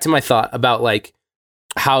of going back to my thought about like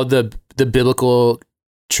how the biblical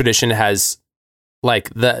tradition has like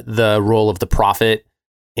the role of the prophet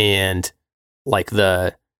and like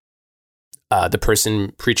the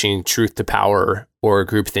person preaching truth to power or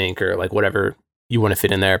groupthink or like whatever you want to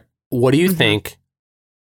fit in there. What do you think?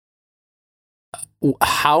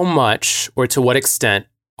 How much or to what extent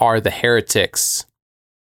are the heretics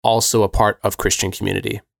also a part of Christian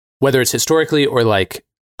community? Whether it's historically or like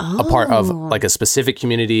a part of like a specific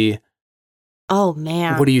community. Oh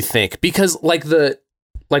man. What do you think? Because like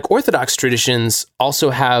Orthodox traditions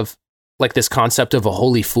also have like this concept of a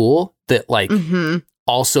holy fool that like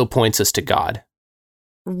also points us to God.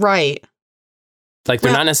 Right. Like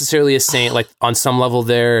they're not necessarily a saint. Like on some level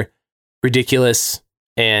they're ridiculous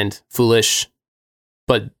and foolish,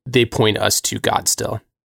 but they point us to God still.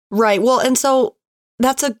 Right. Well, and so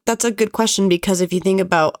that's a good question, because if you think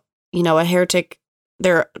about, a heretic,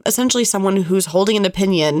 they're essentially someone who's holding an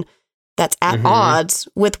opinion that's at odds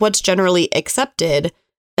with what's generally accepted.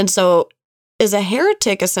 And so is a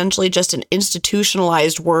heretic essentially just an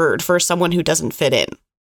institutionalized word for someone who doesn't fit in?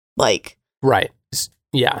 Like, right.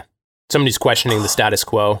 Yeah. Somebody's questioning the status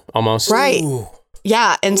quo almost. Right. Ooh.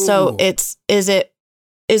 Yeah. And so is it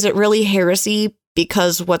really heresy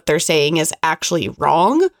because what they're saying is actually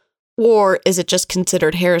wrong? Or is it just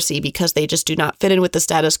considered heresy because they just do not fit in with the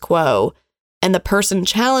status quo? And the person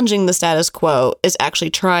challenging the status quo is actually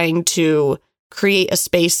trying to create a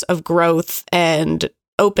space of growth and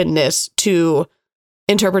openness to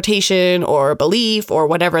interpretation or belief or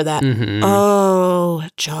whatever that. Oh,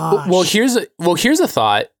 Josh. Well, here's a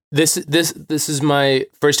thought. This is my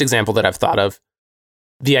first example that I've thought of.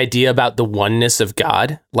 The idea about the oneness of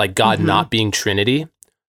God, like God not being Trinity.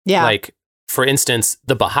 Yeah. Like, for instance,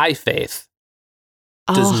 the Baha'i faith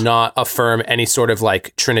does not affirm any sort of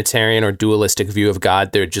like Trinitarian or dualistic view of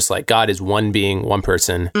God. They're just like, God is one being, one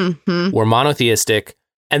person. We're monotheistic.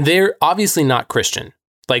 And they're obviously not Christian.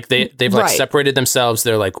 Like they've like separated themselves.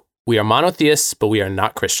 They're like, we are monotheists, but we are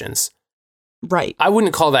not Christians. Right. I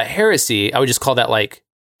wouldn't call that heresy. I would just call that like,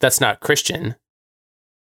 that's not Christian.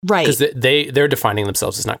 Right. Because they're defining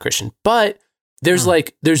themselves as not Christian. But there's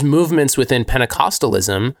there's movements within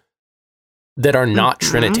Pentecostalism that are not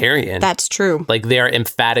Trinitarian. That's true. Like they are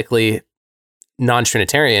emphatically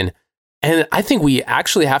non-Trinitarian. And I think we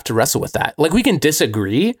actually have to wrestle with that. Like we can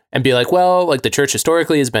disagree and be like, well, like the church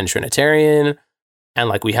historically has been Trinitarian and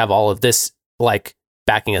like we have all of this like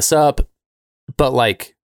backing us up. But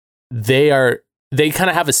like they kind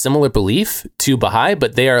of have a similar belief to Baha'i,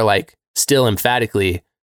 but they are like still emphatically,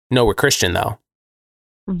 no, we're Christian though.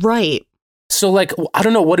 Right. So like, I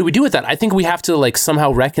don't know, what do we do with that? I think we have to like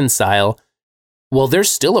somehow reconcile, well, they're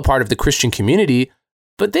still a part of the Christian community,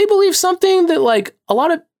 but they believe something that like a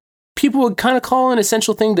lot of people would kind of call an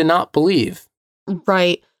essential thing to not believe.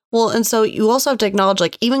 Right. Well, and so you also have to acknowledge,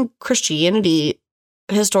 like, even Christianity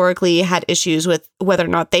historically had issues with whether or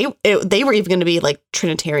not they were even going to be like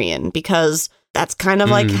Trinitarian, because that's kind of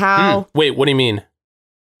like how. Wait, what do you mean?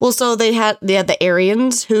 Well, so they had the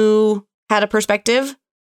Arians who had a perspective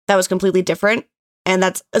that was completely different. And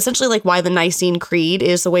that's essentially like why the Nicene Creed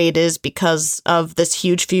is the way it is, because of this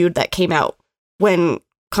huge feud that came out when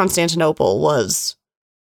Constantinople was.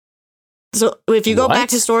 So if you go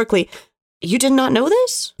back historically, you did not know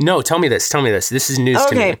this? No, tell me this. This is news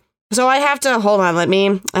to me. Okay, so I have to, hold on,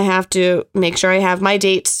 I have to make sure I have my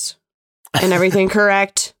dates and everything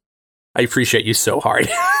correct. I appreciate you so hard.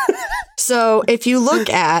 So if you look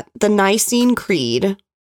at the Nicene Creed,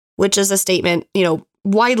 which is a statement,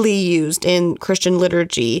 widely used in Christian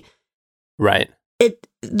liturgy. Right.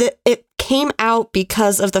 It came out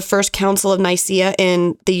because of the First Council of Nicaea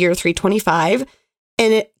in the year 325,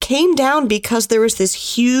 and it came down because there was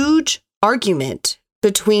this huge argument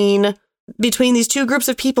between these two groups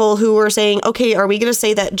of people who were saying, okay, are we going to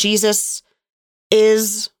say that Jesus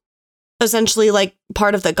is essentially like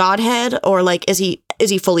part of the Godhead, or like is he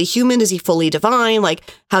fully human? Is he fully divine? Like,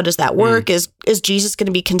 how does that work? Is Jesus going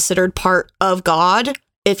to be considered part of God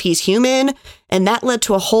if he's human? And that led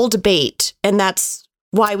to a whole debate, and that's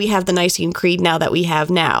why we have the Nicene Creed now that we have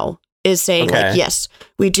now, is saying like, yes,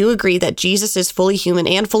 we do agree that Jesus is fully human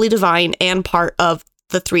and fully divine and part of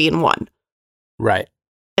the 3 in 1. Right.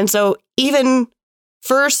 And so even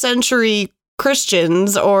first century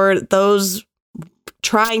Christians, or those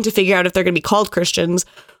trying to figure out if they're going to be called Christians,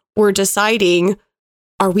 were deciding,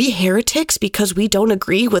 are we heretics because we don't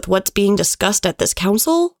agree with what's being discussed at this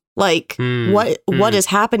council? Like, what is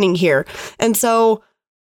happening here? And so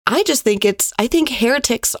I just think I think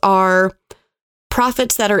heretics are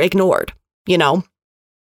prophets that are ignored,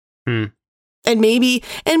 And maybe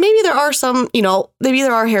there are some, maybe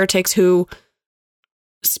there are heretics who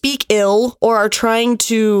speak ill or are trying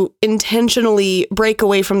to intentionally break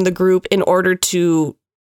away from the group in order to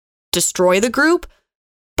destroy the group.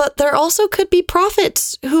 But there also could be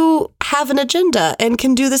prophets who have an agenda and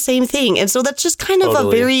can do the same thing. And so that's just kind of a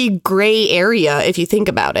very gray area if you think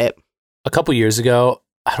about it. A couple years ago,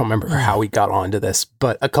 I don't remember how we got onto this,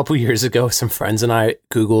 but a couple years ago, some friends and I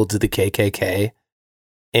Googled the KKK.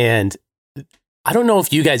 And I don't know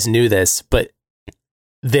if you guys knew this, but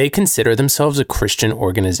they consider themselves a Christian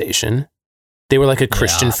organization. They were like a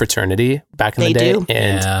Christian fraternity back in the day. Do.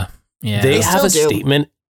 And they have a statement.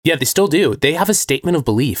 Yeah, they still do. They have a statement of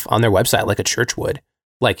belief on their website, like a church would.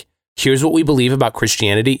 Like, here's what we believe about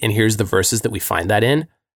Christianity, and here's the verses that we find that in.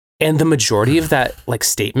 And the majority of that like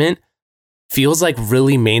statement feels like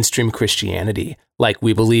really mainstream Christianity. Like,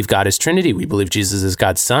 we believe God is Trinity. We believe Jesus is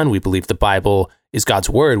God's son. We believe the Bible is God's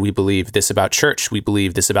word. We believe this about church. We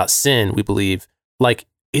believe this about sin. We believe, like,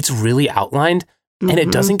 it's really outlined, and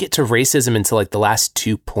it doesn't get to racism until like the last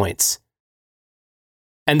 2 points.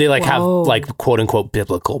 And they like have like quote unquote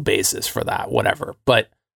biblical basis for that, whatever. But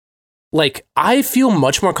like, I feel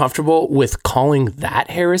much more comfortable with calling that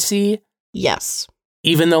heresy. Yes.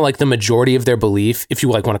 Even though like the majority of their belief, if you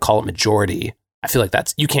like want to call it majority, I feel like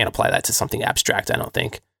you can't apply that to something abstract, I don't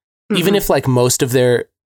think. Even if like most of their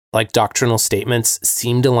like doctrinal statements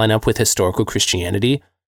seem to line up with historical Christianity,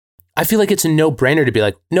 I feel like it's a no-brainer to be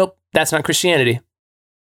like, nope, that's not Christianity.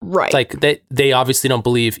 Right. Like they obviously don't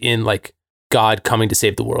believe in like God coming to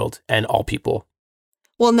save the world and all people.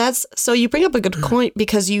 Well, and so you bring up a good point,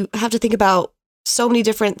 because you have to think about so many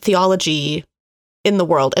different theology in the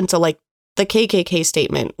world. And so like the KKK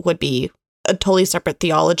statement would be a totally separate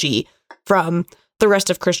theology from the rest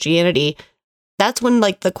of Christianity. That's when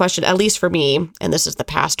like the question, at least for me, and this is the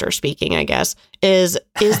pastor speaking, I guess, is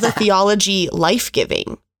the theology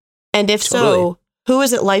life-giving? And if so, who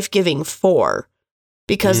is it life-giving for?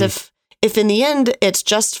 Because if in the end it's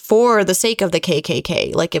just for the sake of the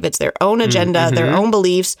KKK, like if it's their own agenda, their own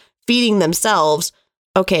beliefs, feeding themselves,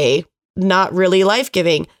 okay, not really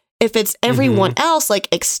life-giving. If it's everyone else, like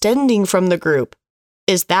extending from the group,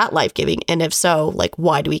 is that life-giving? And if so, like,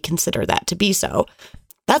 why do we consider that to be so?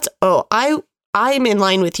 I'm in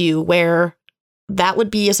line with you where that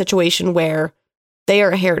would be a situation where they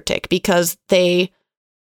are a heretic because they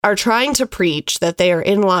are trying to preach that they are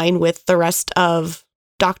in line with the rest of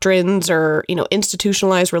doctrines or,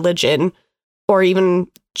 institutionalized religion or even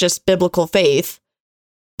just biblical faith,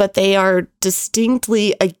 but they are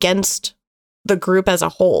distinctly against the group as a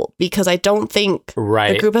whole, because I don't think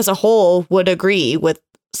the group as a whole would agree with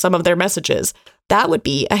some of their messages. that would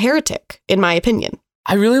be a heretic, in my opinion.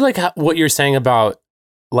 I really like what you're saying about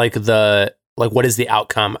like what is the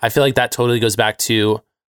outcome. I feel like that totally goes back to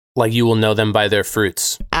like you will know them by their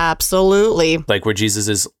fruits. Absolutely. Like where Jesus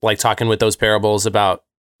is like talking with those parables about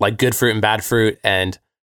like good fruit and bad fruit, and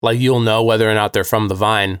like you'll know whether or not they're from the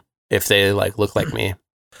vine if they like look like me.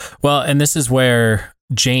 Well, and this is where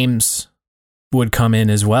James would come in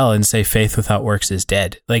as well and say faith without works is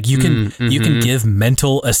dead. Like you can give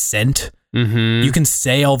mental assent. Mm-hmm. You can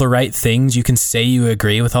say all the right things. You can say you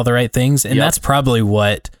agree with all the right things. And that's probably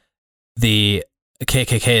what the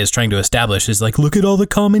KKK is trying to establish is like, look at all the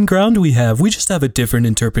common ground we have. We just have a different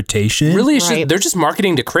interpretation. Really, they're just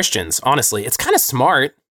marketing to Christians. Honestly, it's kind of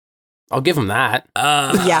smart. I'll give them that.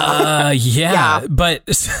 Yeah. But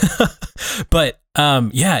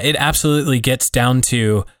it absolutely gets down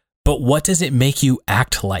to, but what does it make you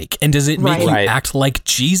act like? And does it make you act like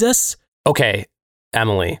Jesus? Okay,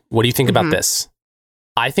 Emily, what do you think about this?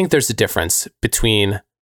 I think there's a difference between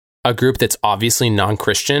a group that's obviously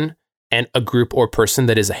non-Christian and a group or person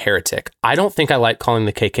that is a heretic. I don't think I like calling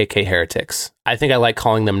the KKK heretics. I think I like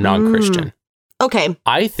calling them non-Christian. Okay.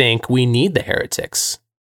 I think we need the heretics.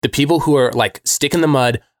 The people who are like stick in the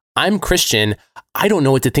mud. I'm Christian. I don't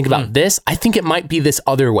know what to think about this. I think it might be this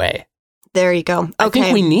other way. There you go. Okay. I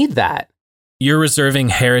think we need that. You're reserving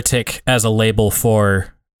heretic as a label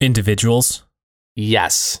for individuals?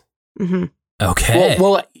 Yes. Mm-hmm. Okay.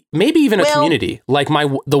 Well, maybe even a community. Like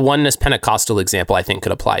the oneness Pentecostal example, I think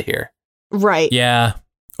could apply here. Right. Yeah.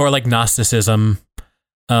 Or like Gnosticism.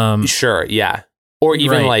 Sure. Yeah. Or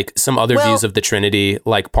even like some other views of the Trinity,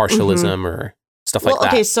 like partialism or stuff like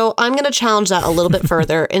that. Okay, so I'm going to challenge that a little bit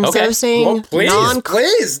further. Instead of saying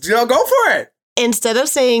please, go for it. Instead of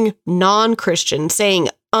saying non-Christian, saying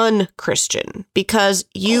unchristian, because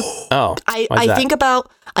I think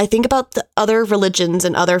about the other religions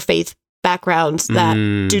and other faith backgrounds that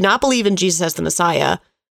do not believe in Jesus as the Messiah,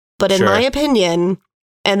 but in my opinion,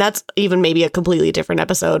 and that's even maybe a completely different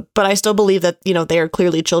episode, but I still believe that, you know, they are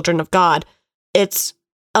clearly children of God. It's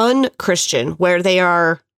unchristian, where they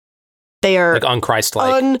are like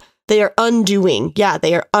unchrist-like. They are undoing. Yeah,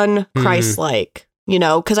 they are unchrist-like. You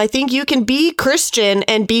know, because I think you can be Christian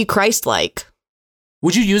and be Christ-like.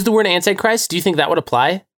 Would you use the word antichrist? Do you think that would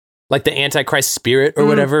apply? Like the antichrist spirit or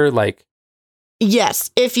whatever? Like,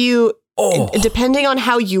 yes, if you, depending on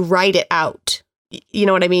how you write it out, you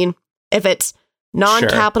know what I mean? If it's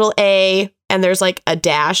non-capital A and there's like a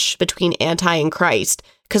dash between anti and Christ,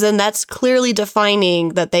 because then that's clearly defining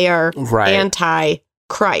that they are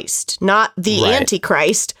anti-Christ, not the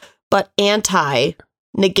antichrist, but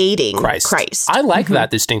negating Christ. I like that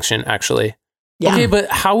distinction, actually. Yeah. Okay, but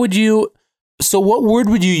how would you... So what word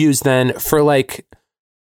would you use then for like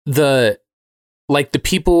the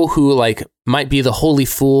people who like might be the holy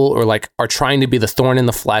fool or like are trying to be the thorn in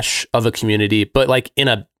the flesh of a community, but like in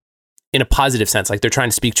a positive sense, like they're trying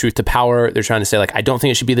to speak truth to power. They're trying to say like, I don't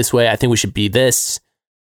think it should be this way. I think we should be this.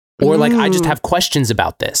 Or like, I just have questions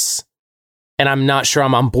about this. And I'm not sure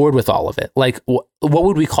I'm on board with all of it. Like, what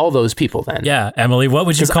would we call those people then? Yeah, Emily, what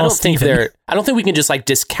would you call Stephen? I don't think we can just like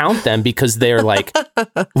discount them because they're like,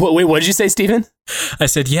 wait, what did you say, Stephen? I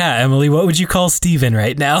said, yeah, Emily, what would you call Stephen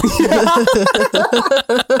right now?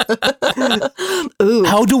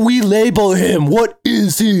 How do we label him? What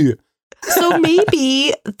is he? So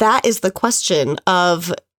maybe that is the question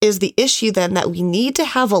is the issue then that we need to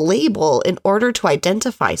have a label in order to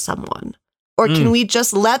identify someone? Or can we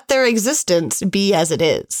just let their existence be as it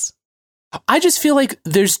is? I just feel like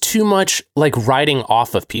there's too much like writing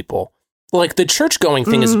off of people. Like the church going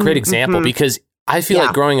thing is a great example because I feel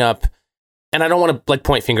like growing up, and I don't want to like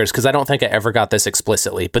point fingers because I don't think I ever got this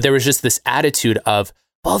explicitly, but there was just this attitude of,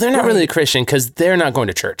 well, they're not really a Christian because they're not going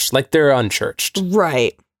to church. Like they're unchurched.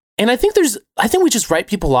 Right. And I think we just write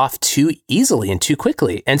people off too easily and too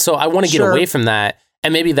quickly. And so I want to get away from that.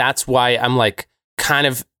 And maybe that's why I'm like kind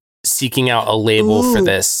of seeking out a label for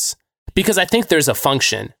this, because I think there's a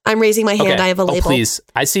function. I'm raising my hand. I have a label. Please.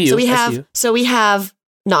 I see you. So we have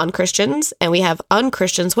non-Christians and we have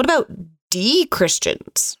unchristians. What about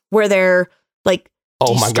de-Christians, where they're like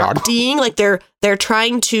destructing, like they're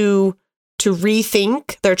trying to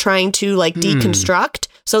rethink, they're trying to like deconstruct.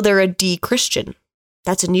 So they're a de-Christian.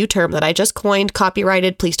 That's a new term that I just coined,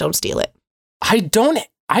 copyrighted. Please don't steal it. I don't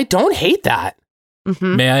hate that.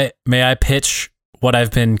 Mm-hmm. May I pitch what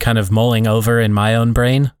I've been kind of mulling over in my own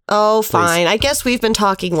brain? Oh, fine. Please. I guess we've been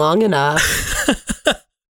talking long enough.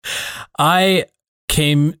 I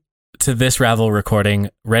came to this Ravel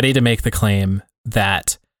recording ready to make the claim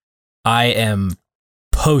that I am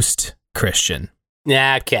post-Christian.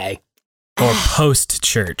 Yeah, okay. Or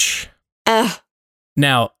post-church.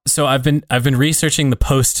 Now, so I've been researching the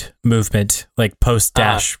post movement, like post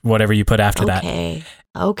dash, whatever you put after that.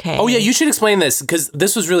 Okay. Oh yeah, you should explain this because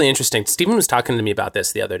this was really interesting. Stephen was talking to me about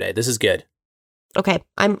this the other day. This is good. Okay,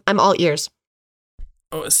 I'm all ears.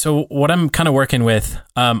 So what I'm kind of working with,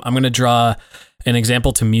 I'm going to draw an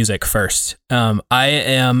example to music first. I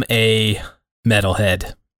am a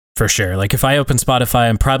metalhead for sure. Like if I open Spotify,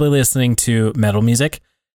 I'm probably listening to metal music,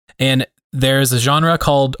 and there's a genre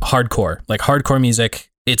called hardcore. Like hardcore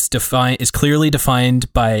music, it's clearly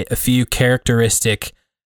defined by a few characteristic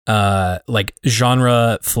like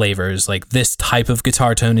genre flavors. Like this type of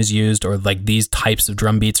guitar tone is used, or like these types of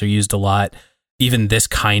drum beats are used a lot. Even this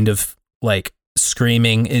kind of like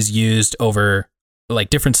screaming is used over like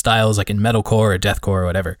different styles, like in metalcore or deathcore or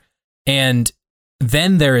whatever. And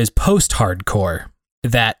then there is post-hardcore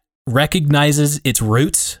that recognizes its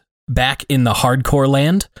roots back in the hardcore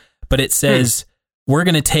land, but it says we're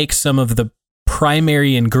going to take some of the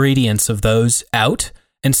primary ingredients of those out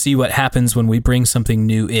and see what happens when we bring something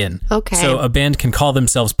new in. Okay. So a band can call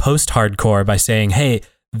themselves post-hardcore by saying, hey,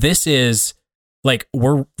 this is like,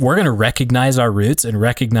 we're going to recognize our roots and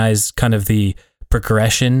recognize kind of the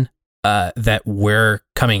progression that we're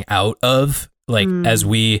coming out of, like as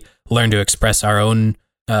we learn to express our own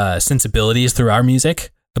sensibilities through our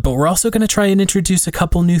music. But we're also going to try and introduce a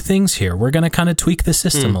couple new things here. We're going to kind of tweak the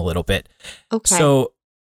system a little bit. Okay. So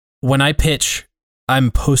when I pitch I'm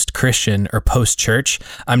post-Christian or post-church,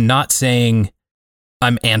 I'm not saying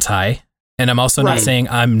I'm anti, and I'm also not saying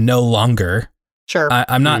I'm no longer. Sure.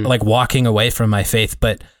 I'm not like walking away from my faith,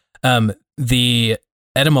 but the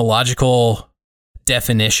etymological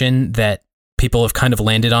definition that people have kind of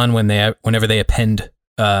landed on whenever they append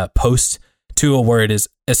post to a word is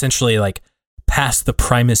essentially like past the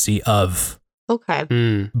primacy of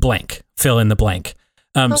blank, fill in the blank.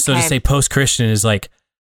 So to say post-Christian is like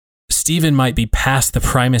Stephen might be past the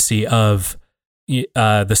primacy of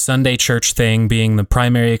the Sunday church thing being the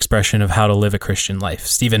primary expression of how to live a Christian life.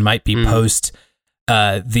 Stephen might be post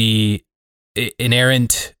the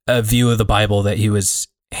inerrant view of the Bible that he was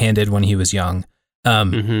handed when he was young.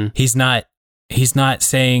 He's not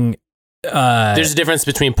saying there's a difference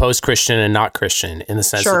between post-Christian and not Christian in the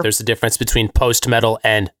sense that there's a difference between post-metal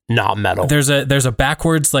and not metal. There's a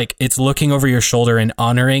backwards, like it's looking over your shoulder and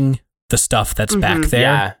honoring the stuff that's back there.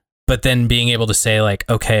 Yeah. But then being able to say like,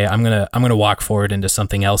 okay, I'm gonna walk forward into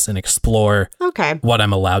something else and explore what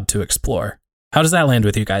I'm allowed to explore. How does that land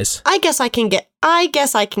with you guys? I guess I can get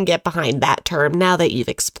behind that term now that you've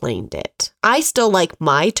explained it. I still like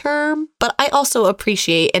my term, but I also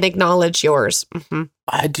appreciate and acknowledge yours. Mm-hmm.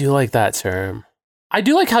 I do like that term. I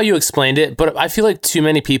do like how you explained it, but I feel like too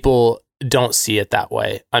many people don't see it that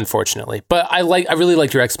way, unfortunately. But I really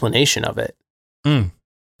liked your explanation of it.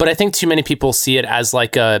 But I think too many people see it as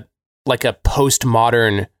like a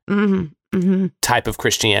postmodern type of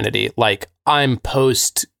Christianity. Like I'm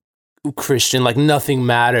post-Christian, like nothing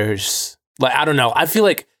matters. Like, I don't know. I feel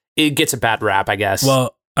like it gets a bad rap, I guess.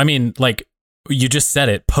 Well, I mean, like you just said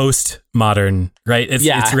it, postmodern, right?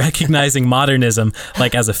 It's recognizing modernism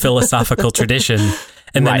like as a philosophical tradition.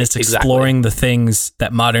 And then it's exploring the things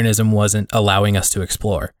that modernism wasn't allowing us to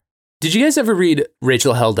explore. Did you guys ever read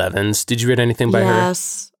Rachel Held Evans? Did you read anything by her?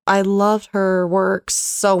 Yes. I loved her work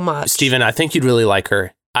so much. Stephen, I think you'd really like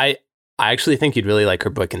her. I actually think you'd really like her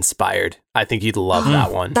book, Inspired. I think you'd love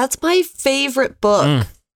that one. That's my favorite book.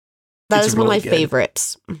 That is one of my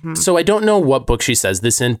favorites. So I don't know what book she says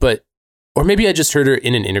this in, or maybe I just heard her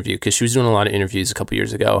in an interview because she was doing a lot of interviews a couple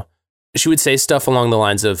years ago. She would say stuff along the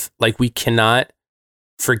lines of like, we cannot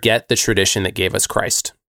forget the tradition that gave us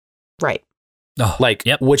Christ. Right. Like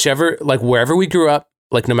whichever, like wherever we grew up,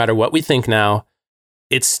 like no matter what we think now,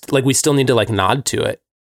 it's like we still need to like nod to it,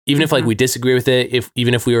 even if like we disagree with it.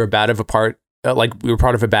 Even if we were part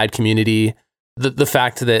of a bad community, the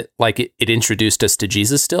fact that like it introduced us to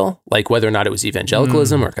Jesus still, like whether or not it was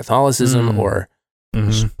evangelicalism or Catholicism or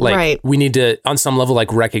like we need to on some level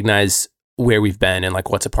like recognize where we've been and like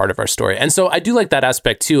what's a part of our story. And so I do like that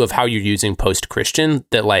aspect too of how you're using post-Christian,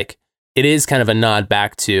 that like it is kind of a nod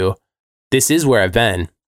back to this is where I've been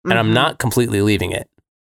and I'm not completely leaving it.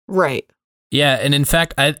 Right. Yeah, and in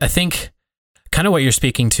fact, I think kind of what you're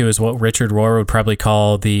speaking to is what Richard Rohr would probably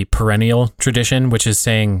call the perennial tradition, which is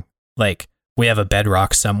saying, like, we have a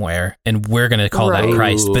bedrock somewhere, and we're going to call that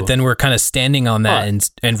Christ. But then we're kind of standing on that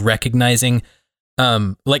and recognizing,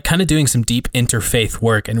 like, kind of doing some deep interfaith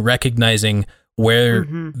work and recognizing where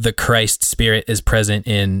the Christ spirit is present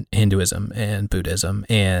in Hinduism and Buddhism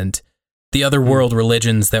and the other world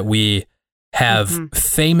religions that we have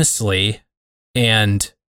famously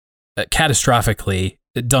and catastrophically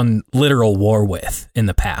done literal war with in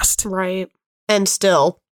the past. Right. And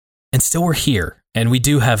still we're here, and we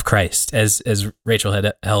do have Christ, as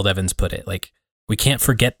Rachel Held Evans put it. Like, we can't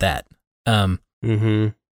forget that.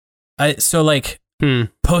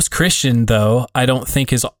 Post-Christian, though, I don't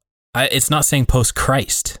think it's not saying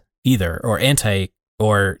post-Christ either, or anti,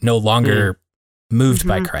 or no longer moved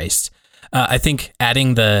by Christ. I think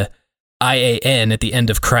adding the IAN at the end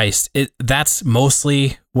of Christ, that's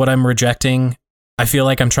mostly what I'm rejecting. I feel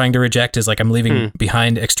like I'm trying to reject is like I'm leaving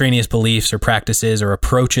behind extraneous beliefs or practices or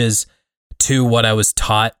approaches to what I was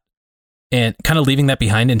taught, and kind of leaving that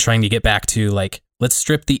behind and trying to get back to like, let's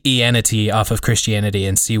strip the Ianity off of Christianity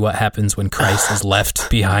and see what happens when Christ is left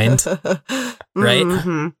behind. Right?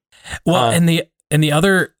 Mm-hmm. Well, and the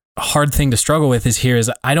other hard thing to struggle with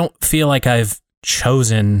is I don't feel like I've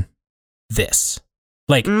chosen this.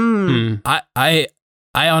 Like, I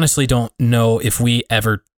honestly don't know if we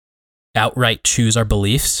ever outright choose our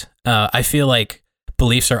beliefs. I feel like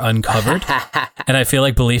beliefs are uncovered and I feel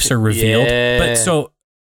like beliefs are revealed. Yeah. But so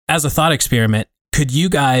as a thought experiment, could you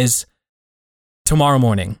guys tomorrow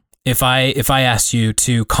morning, if I asked you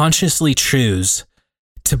to consciously choose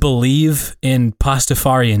to believe in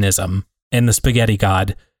Pastafarianism and the spaghetti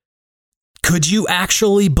god, could you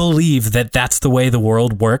actually believe that that's the way the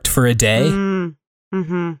world worked for a day?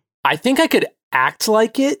 Mm-hmm. I think I could act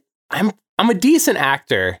like it. I'm a decent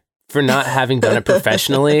actor for not having done it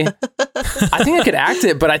professionally. I think I could act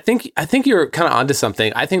it, but I think you're kind of onto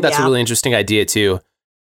something. I think that's a really interesting idea too.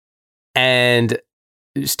 And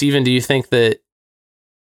Stephen, do you think that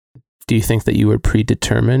you were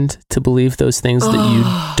predetermined to believe those things that you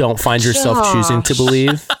don't find yourself choosing to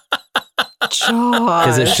believe?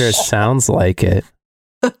 Because it sure sounds like it.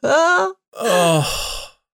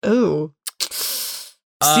 Ooh.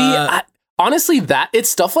 See, honestly, it's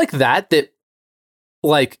stuff like that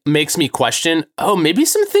like makes me question, maybe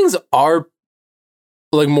some things are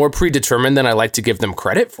like more predetermined than I like to give them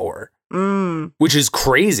credit for, which is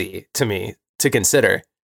crazy to me to consider.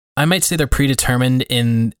 I might say they're predetermined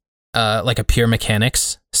in like a pure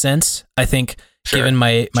mechanics sense. I think given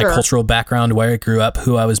my cultural background, where I grew up,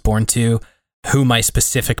 who I was born to, who my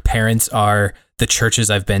specific parents are, the churches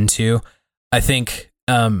I've been to, I think,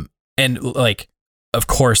 and like, of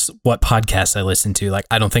course, what podcasts I listen to. Like,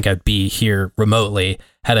 I don't think I'd be here remotely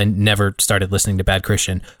had I never started listening to Bad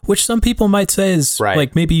Christian, which some people might say is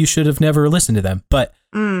like, maybe you should have never listened to them. But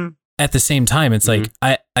at the same time, it's like,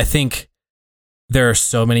 I think there are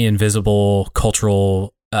so many invisible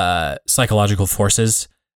cultural, psychological forces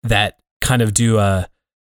that kind of do a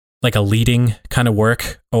leading kind of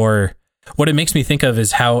work. Or what it makes me think of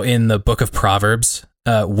is how in the book of Proverbs,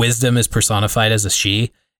 wisdom is personified as a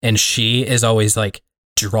she. And she is always like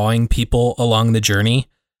drawing people along the journey,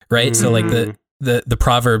 right? So like the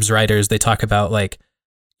Proverbs writers, they talk about like,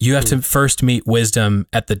 you have to first meet wisdom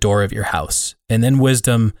at the door of your house. And then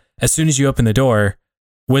wisdom, as soon as you open the door,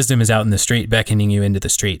 wisdom is out in the street beckoning you into the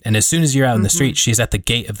street. And as soon as you're out in the street, she's at the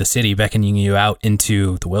gate of the city beckoning you out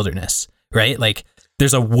into the wilderness, right? Like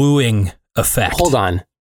there's a wooing effect. Hold on.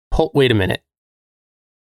 Wait a minute.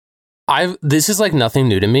 This is like nothing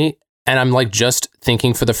new to me. And I'm like just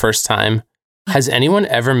thinking for the first time, has anyone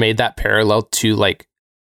ever made that parallel to like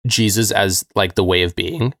Jesus as like the way of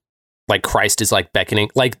being? Like Christ is like beckoning,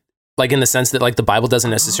 like in the sense that like the Bible doesn't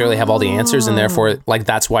necessarily have all the answers, and therefore like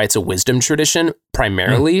that's why it's a wisdom tradition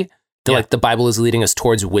primarily. Like the Bible is leading us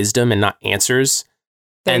towards wisdom and not answers.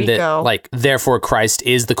 And that like therefore Christ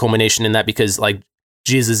is the culmination in that, because like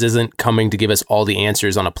Jesus isn't coming to give us all the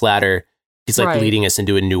answers on a platter. He's like leading us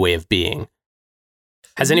into a new way of being.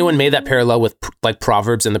 Has anyone made that parallel with like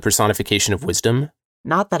Proverbs and the personification of wisdom?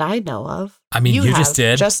 Not that I know of. I mean, you just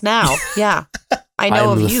did. Just now. Yeah. I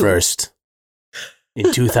know of you. I'm the first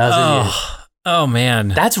in 2,000 years. Oh, man.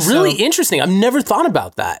 That's really interesting. I've never thought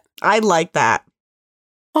about that. I like that.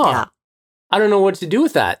 Huh. Yeah. I don't know what to do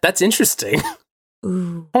with that. That's interesting.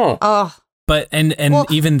 Ooh. Huh. Oh. But, and well,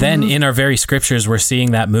 even then, in our very scriptures, we're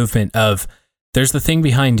seeing that movement of, there's the thing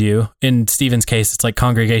behind you. In Stephen's case, it's like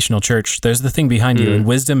congregational church. There's the thing behind you, and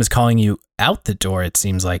wisdom is calling you out the door, it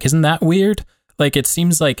seems like. Isn't that weird? Like, it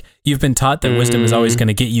seems like you've been taught that wisdom is always going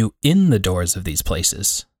to get you in the doors of these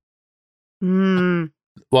places. Well,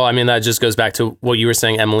 I mean, that just goes back to what you were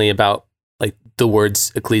saying, Emily, about like the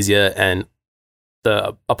words ecclesia and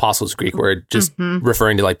the apostles' Greek word, just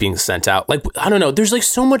referring to like being sent out. Like, I don't know. There's like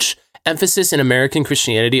so much emphasis in American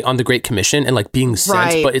Christianity on the Great Commission and like being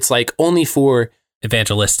sent, but it's like only for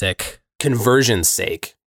evangelistic conversion's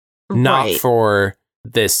sake, not for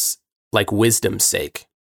this like wisdom's sake.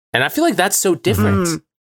 And I feel like that's so different.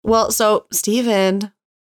 Well, so Stephen,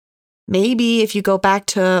 maybe if you go back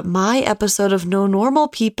to my episode of No Normal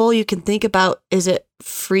People, you can think about, is it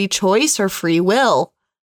free choice or free will?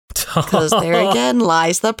 Because there again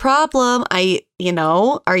lies the problem.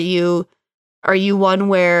 Are you one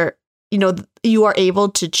where, you are able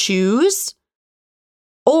to choose?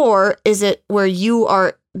 Or is it where you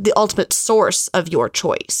are the ultimate source of your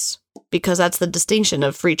choice? Because that's the distinction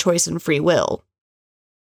of free choice and free will.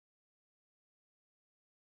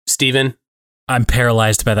 Steven? I'm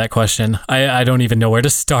paralyzed by that question. I don't even know where to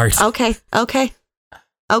start. Okay. There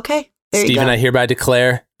Steven, you go. I hereby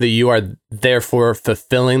declare that you are therefore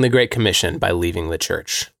fulfilling the Great Commission by leaving the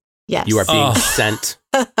church. Yes. You are being sent.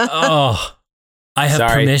 Oh, I have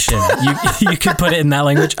Sorry. permission. You could put it in that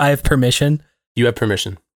language. I have permission. You have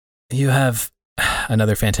permission. You have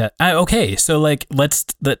another fantastic. Okay, so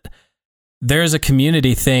there's a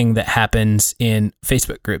community thing that happens in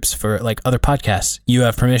Facebook groups for like other podcasts. You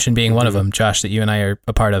have permission being one of them, Josh, that you and I are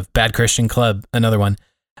a part of. Bad Christian Club, another one.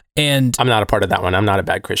 And I'm not a part of that one. I'm not a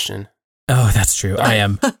bad Christian. Oh, that's true. I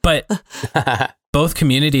am. But both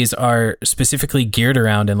communities are specifically geared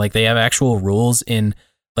around, and like they have actual rules in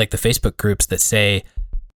like the Facebook groups that say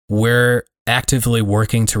we're actively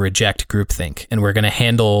working to reject groupthink, and we're going to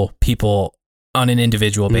handle people on an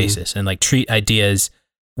individual basis and like treat ideas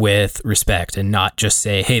with respect, and not just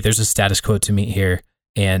say, hey, there's a status quo to meet here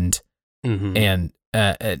and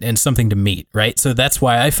something to meet. Right. So that's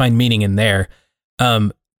why I find meaning in there.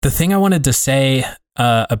 The thing I wanted to say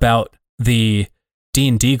about the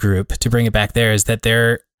D&D group, to bring it back there, is that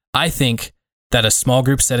I think that a small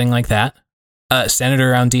group setting like that, centered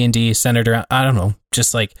around D&D, centered around, I don't know,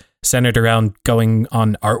 just like centered around going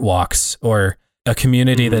on art walks, or a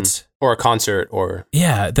community that's... Or a concert, or...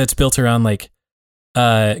 Yeah, that's built around like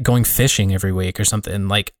going fishing every week or something.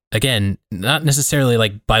 Like, again, not necessarily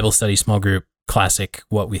like Bible study small group, classic,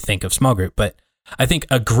 what we think of small group, but I think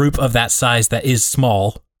a group of that size that is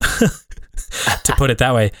small, to put it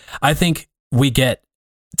that way, I think we get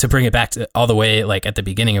to bring it back to all the way like at the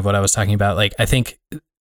beginning of what I was talking about. Like, I think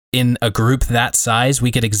in a group that size, we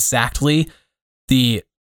get exactly the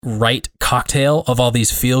right cocktail of all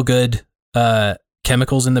these feel good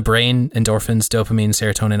chemicals in the brain: endorphins, dopamine,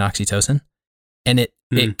 serotonin, oxytocin. And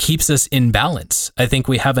it keeps us in balance. I think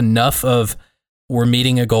we have enough of, we're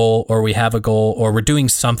meeting a goal, or we have a goal, or we're doing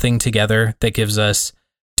something together that gives us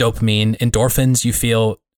dopamine. Endorphins, you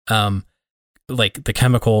feel like the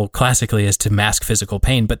chemical classically is to mask physical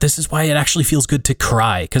pain, but this is why it actually feels good to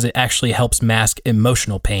cry, because it actually helps mask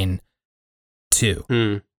emotional pain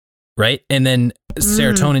too. Right? And then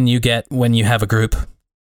serotonin you get when you have a group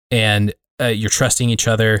and you're trusting each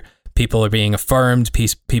other. People are being affirmed.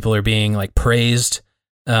 People are being like praised.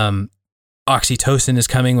 Oxytocin is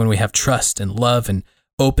coming when we have trust and love and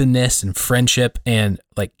openness and friendship, and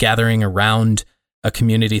like gathering around a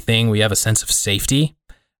community thing. We have a sense of safety.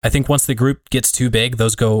 I think once the group gets too big,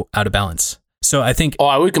 those go out of balance. So I think... Oh,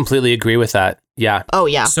 I would completely agree with that. Yeah. Oh,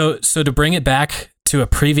 yeah. So to bring it back to a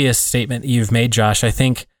previous statement you've made, Josh, I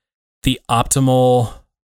think the optimal...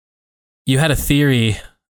 You had a theory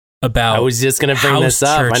about... I was just going to bring this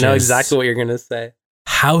up. I know exactly what you're going to say.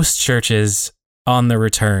 House churches on the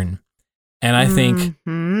return. And I think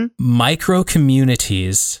micro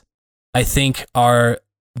communities, I think, are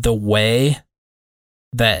the way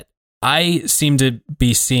that I seem to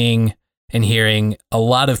be seeing and hearing a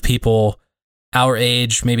lot of people our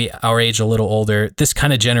age, maybe our age a little older, this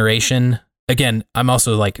kind of generation. Again, I'm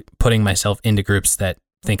also like putting myself into groups that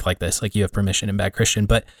think like this, like You Have Permission and Bad Christian,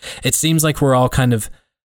 but it seems like we're all kind of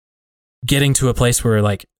getting to a place where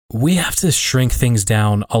like we have to shrink things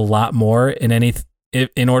down a lot more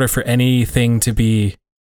in order for anything to be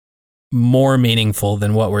more meaningful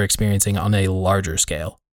than what we're experiencing on a larger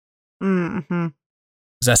scale.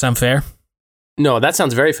 Does that sound fair? No, that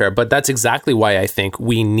sounds very fair, but that's exactly why I think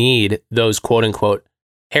we need those quote unquote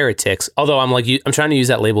heretics. Although I'm trying to use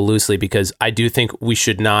that label loosely, because I do think we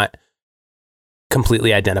should not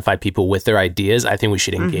completely identify people with their ideas. I think we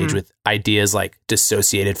should engage with ideas like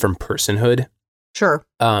dissociated from personhood. Sure.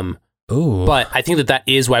 But I think that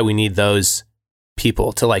is why we need those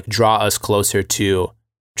people to like draw us closer to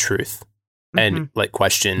truth and like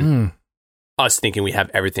question us thinking we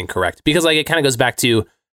have everything correct. Because like it kind of goes back to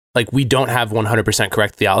like we don't have 100%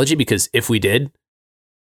 correct theology, because if we did,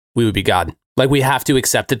 we would be God. Like we have to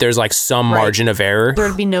accept that there's like some margin of error.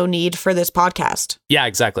 There'd be no need for this podcast. Yeah,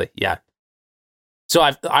 exactly. Yeah. So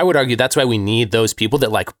I would argue that's why we need those people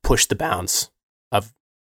that like push the bounds of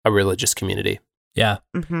a religious community. Yeah.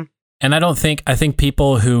 And I think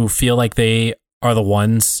people who feel like they are the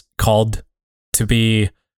ones called to be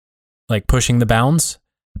like pushing the bounds,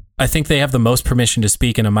 I think they have the most permission to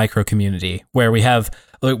speak in a micro community where we have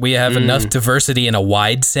enough diversity in a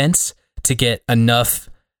wide sense to get enough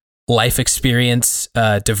life experience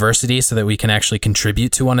diversity so that we can actually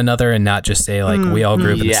contribute to one another and not just say like we all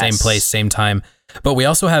grew up in the same place, same time. But we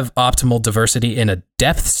also have optimal diversity in a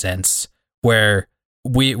depth sense where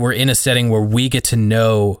we're in a setting where we get to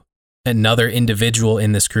know another individual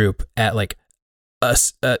in this group at like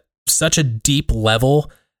such a deep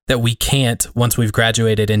level that we can't once we've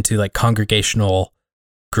graduated into like congregational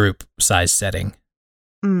group size setting.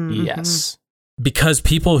 Yes. Because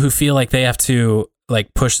people who feel like they have to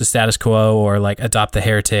like push the status quo or like adopt the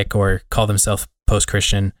heretic or call themselves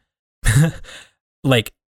post-Christian,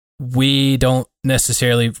 like we don't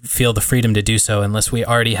necessarily feel the freedom to do so unless we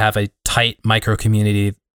already have a tight micro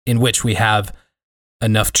community in which we have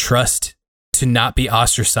enough trust to not be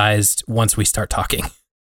ostracized once we start talking.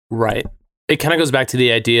 Right. It kind of goes back to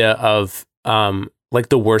the idea of like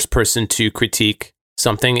the worst person to critique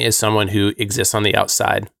something is someone who exists on the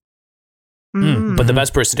outside. But the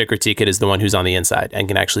best person to critique it is the one who's on the inside and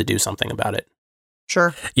can actually do something about it.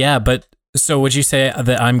 Sure. Yeah, but so would you say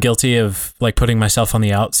that I'm guilty of like putting myself on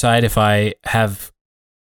the outside if I have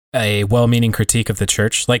a well-meaning critique of the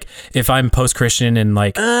church? Like if I'm post-Christian and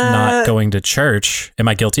like not going to church, am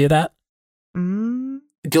I guilty of that?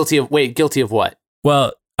 Guilty of what?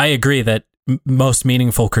 Well, I agree that most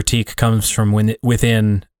meaningful critique comes from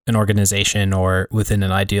within an organization or within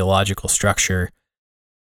an ideological structure.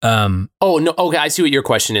 Oh no. Okay. I see what your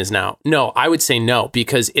question is now. No, I would say no,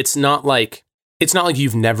 because it's not like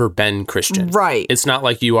you've never been Christian. Right. It's not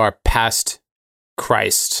like you are past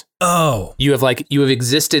Christ. Oh, You have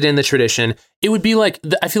existed in the tradition. It would be like,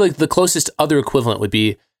 I feel like the closest other equivalent would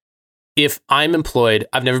be if I'm employed,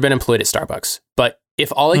 I've never been employed at Starbucks, but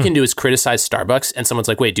if all I can do is criticize Starbucks and someone's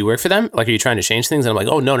like, wait, do you work for them? Like, are you trying to change things? And I'm like,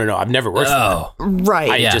 oh, no, I've never worked for them. Right.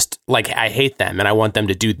 I just like, I hate them and I want them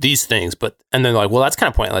to do these things. And then they're like, well, that's kind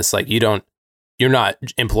of pointless. Like you're not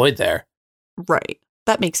employed there. Right.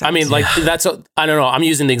 That makes sense. I mean, like I don't know. I'm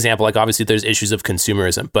using the example, like obviously there's issues of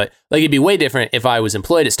consumerism, but like it'd be way different if I was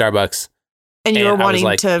employed at Starbucks. And you were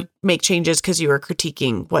wanting to make changes because you were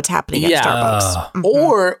critiquing what's happening at Starbucks.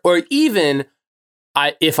 Or even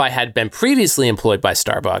if I had been previously employed by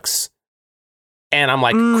Starbucks and I'm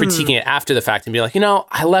like critiquing it after the fact and be like,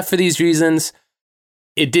 I left for these reasons.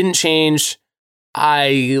 It didn't change.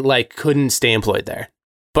 I like couldn't stay employed there,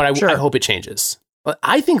 but I hope it changes.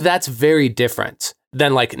 I think that's very different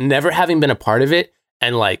than like never having been a part of it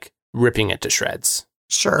and like ripping it to shreds.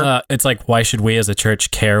 Sure. It's like, why should we as a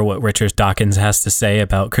church care what Richard Dawkins has to say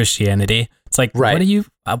about Christianity? It's like, right. What do you,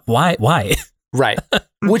 why? Right.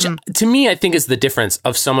 Which to me, I think is the difference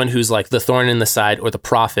of someone who's like the thorn in the side or the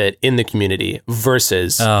prophet in the community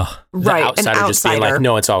versus the outsider just being like,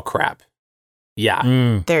 no, it's all crap.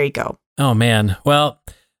 Yeah. There you go. Oh, man. Well,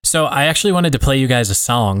 so I actually wanted to play you guys a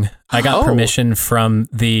song. I got permission from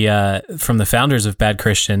the founders of Bad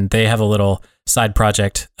Christian. They have a little side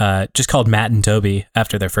project just called Matt and Toby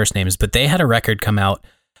after their first names, but they had a record come out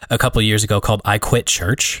a couple years ago called I Quit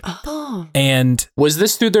Church. Oh. And was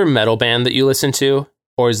this through their metal band that you listened to,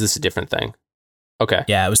 or is this a different thing? Okay.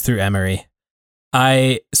 Yeah, it was through Emery.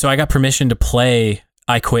 So I got permission to play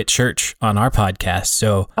I Quit Church on our podcast.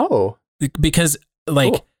 So because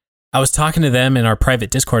like cool. I was talking to them in our private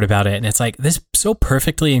Discord about it, and it's like this so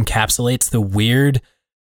perfectly encapsulates the weird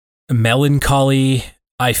melancholy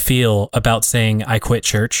I feel about saying I quit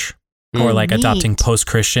church or like adopting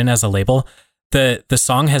post-Christian as a label. The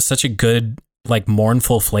song has such a good like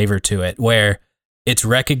mournful flavor to it where it's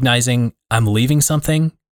recognizing I'm leaving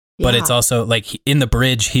something, but it's also like in the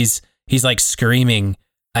bridge he's like screaming,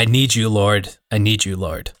 I need you, Lord. I need you,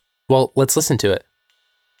 Lord. Well, let's listen to it.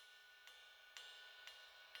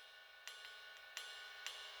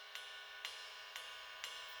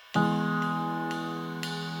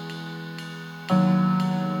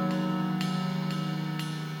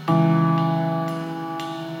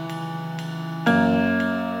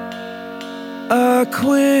 I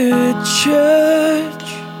quit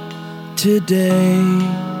church today.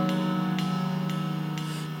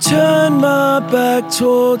 Turned my back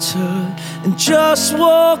towards her and just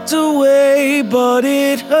walked away, but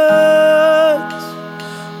it hurts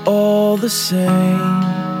all the same.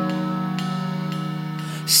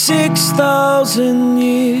 6,000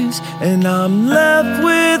 years and I'm left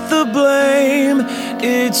with the blame.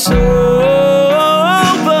 It's over.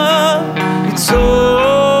 It's over.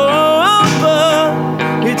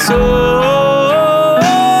 It's over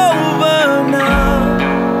now.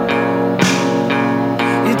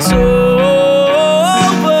 It's over.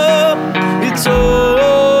 It's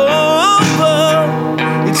over.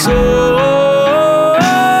 It's over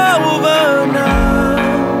now.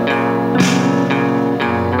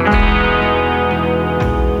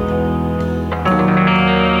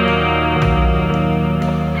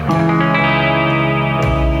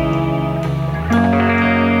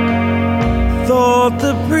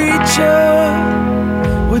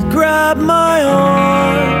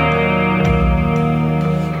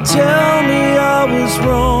 Tell me I was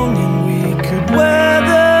wrong and we could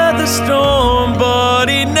weather the storm, but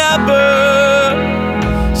he never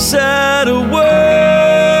said a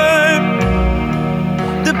word.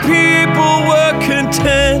 The people were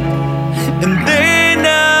content and they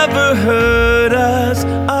never heard as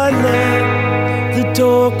I let the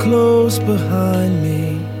door close behind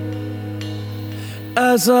me.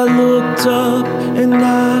 As I looked up and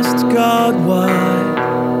asked God why.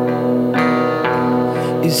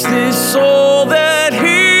 Is this all that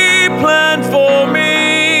he planned for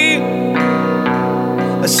me?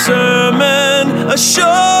 A sermon, a show,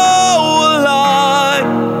 a lie.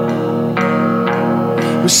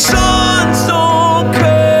 Well, sons, don't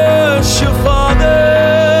curse your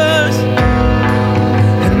fathers,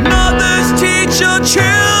 and mothers teach your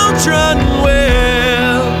children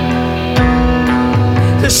well.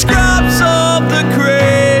 The scraps of the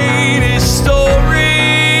greatest story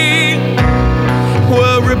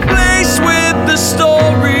were replaced with the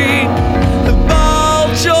story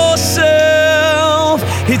about yourself.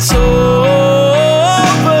 It's over,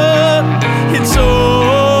 it's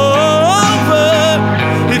over,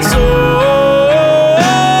 it's over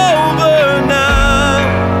now.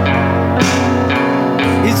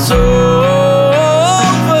 It's over,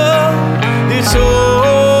 it's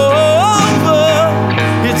over,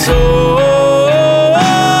 it's over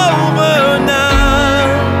now.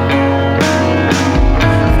 It's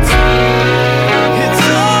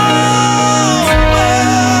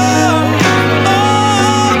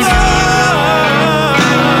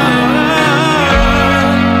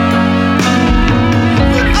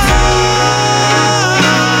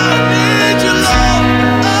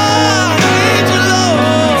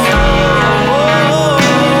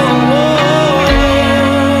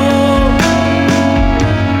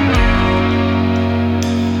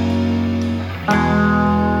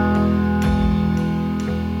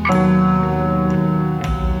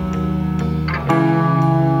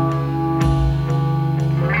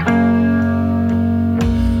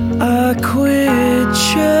I quit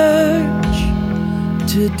church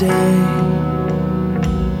today,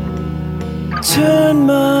 turned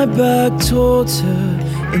my back towards her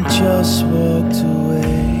and just walked away.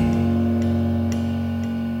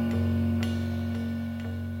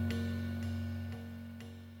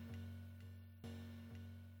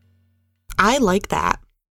 I like that.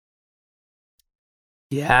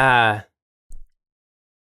 Yeah.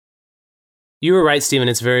 You were right, Stephen.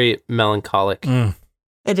 It's very melancholic.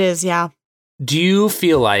 It is, yeah. Do you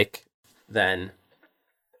feel like, then,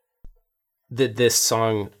 that this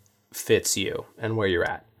song fits you and where you're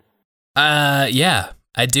at? Yeah,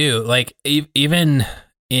 I do. Like, even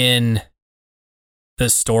in the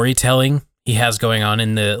storytelling he has going on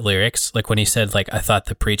in the lyrics, like when he said, like, I thought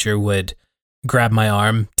the preacher would grab my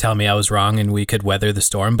arm, tell me I was wrong, and we could weather the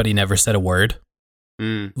storm, but he never said a word.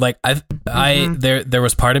 Like, there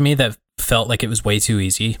was part of me that felt like it was way too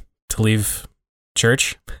easy to leave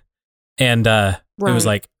church, and it was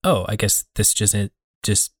like, oh, I guess this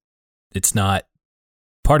it's not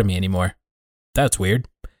part of me anymore. That's weird.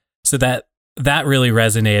 So that really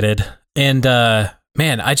resonated, and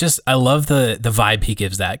man, I love the vibe he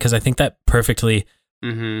gives that, because I think that perfectly.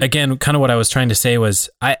 Again, kind of what I was trying to say was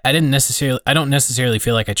I don't necessarily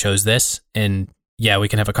feel like I chose this, and yeah, we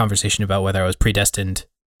can have a conversation about whether I was predestined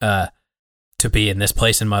to be in this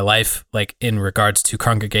place in my life, like in regards to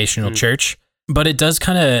congregational church. But it does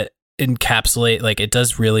kind of encapsulate, like it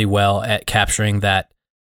does really well at capturing that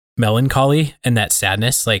melancholy and that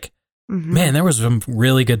sadness. Like, man, there was some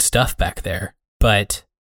really good stuff back there, but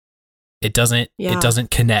it doesn't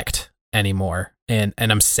connect anymore. And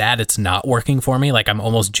I'm sad it's not working for me. Like, I'm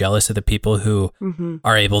almost jealous of the people who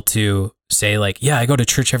are able to say, like, yeah, I go to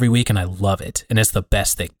church every week and I love it, and it's the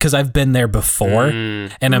best thing, because I've been there before,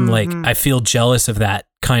 and I'm like, I feel jealous of that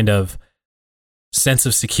kind of sense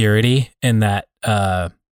of security and that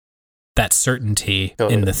certainty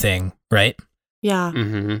in the thing, right? Yeah.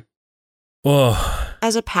 Oh,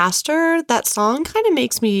 As a pastor, that song kind of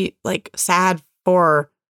makes me like sad for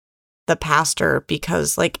the pastor,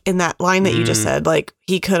 because like in that line that you just said, like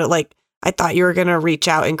he could have, like, I thought you were going to reach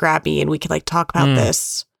out and grab me and we could like talk about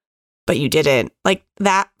this, but you didn't. Like,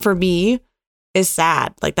 that for me is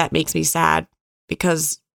sad. Like, that makes me sad,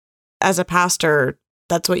 because as a pastor,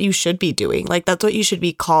 that's what you should be doing. Like, that's what you should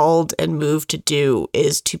be called and moved to do,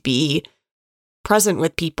 is to be present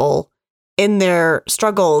with people in their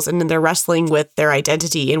struggles and in their wrestling with their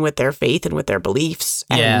identity and with their faith and with their beliefs,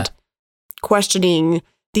 and questioning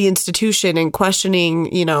the institution and questioning,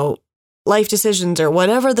 life decisions or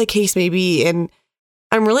whatever the case may be. And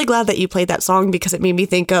I'm really glad that you played that song, because it made me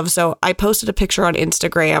think of, so I posted a picture on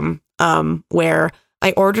Instagram where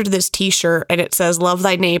I ordered this t-shirt and it says, love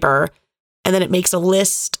thy neighbor. And then it makes a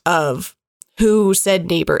list of who said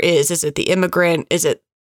neighbor is. Is it the immigrant? Is it,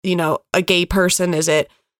 a gay person? Is it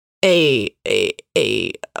a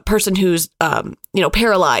person who's,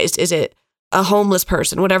 paralyzed? Is it a homeless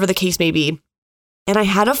person? Whatever the case may be. And I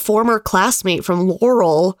had a former classmate from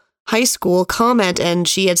Laurel High School comment, and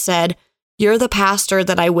she had said, you're the pastor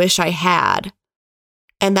that I wish I had.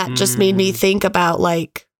 And that just made me think about,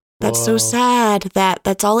 like, that's so sad that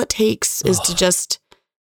that's all it takes is to just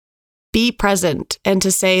be present and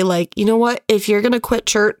to say, like, you know what, if you're going to quit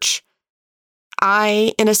church,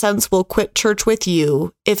 I, in a sense, will quit church with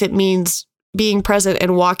you if it means being present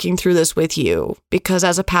and walking through this with you, because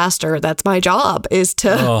as a pastor, that's my job is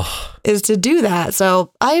to do that.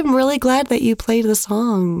 So I'm really glad that you played the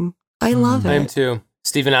song. I love it. I am too.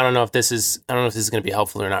 Stephen, I don't know if this is going to be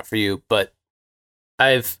helpful or not for you, but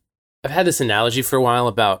I've had this analogy for a while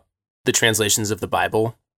about the translations of the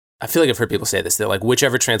Bible. I feel like I've heard people say this, that like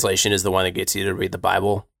whichever translation is the one that gets you to read the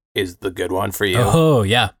Bible is the good one for you. Oh,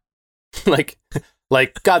 yeah. like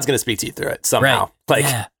God's going to speak to you through it somehow.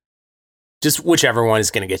 Right. Just whichever one is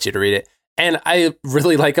going to get you to read it. And I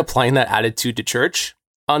really like applying that attitude to church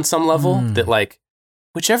on some level, that like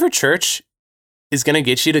whichever church is going to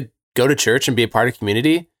get you to go to church and be a part of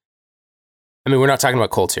community. I mean, we're not talking about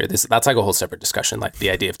cults here. That's like a whole separate discussion, like the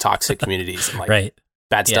idea of toxic communities and like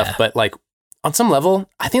bad stuff. But like on some level,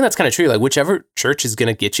 I think that's kind of true. Like whichever church is going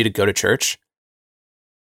to get you to go to church,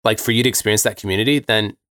 like for you to experience that community,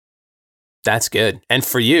 then that's good. And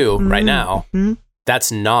for you right now,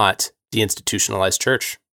 that's not the institutionalized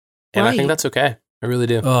church. And I think that's okay. I really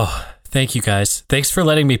do. Oh, thank you guys. Thanks for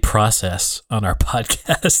letting me process on our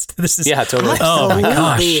podcast. This is totally. Oh my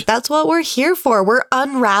gosh. That's what we're here for. We're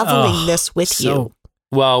unraveling this with you.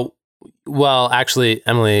 Well, actually,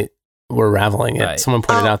 Emily, we're raveling it. Right. Someone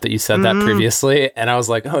pointed out that you said that previously, and I was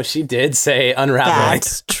like, oh, she did say unraveling.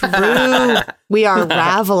 That's true. We are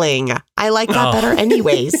raveling. I like that better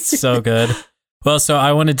anyways. So good. Well, so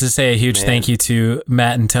I wanted to say a huge thank you to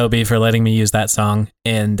Matt and Toby for letting me use that song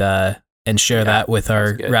and share that with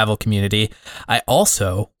our Ravel community. I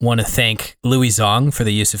also want to thank Louis Zong for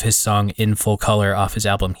the use of his song In Full Color off his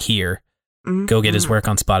album Here. Go get his work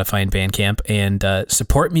on Spotify and Bandcamp, and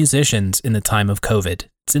support musicians in the time of COVID.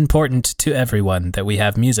 It's important to everyone that we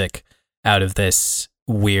have music out of this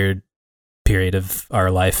weird period of our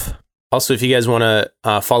life. Also, if you guys want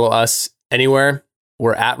to follow us anywhere,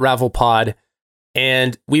 we're at RavelPod.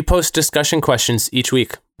 And we post discussion questions each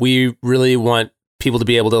week. We really want people to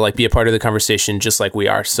be able to like be a part of the conversation just like we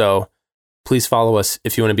are. So please follow us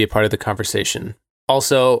if you want to be a part of the conversation.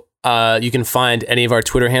 Also, you can find any of our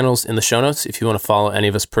Twitter handles in the show notes if you want to follow any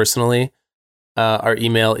of us personally. Our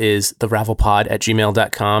email is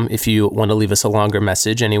theravelpod@gmail.com if you want to leave us a longer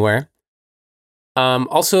message anywhere.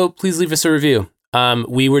 Also, please leave us a review.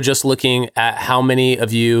 We were just looking at how many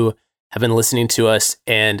of you have been listening to us,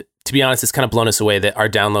 and to be honest, it's kind of blown us away that our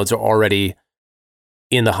downloads are already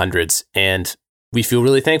in the hundreds, and we feel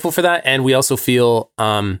really thankful for that. And we also feel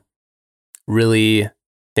really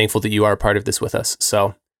thankful that you are a part of this with us.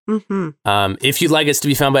 So if you'd like us to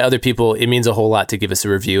be found by other people, it means a whole lot to give us a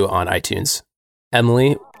review on iTunes.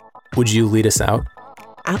 Emily, would you lead us out?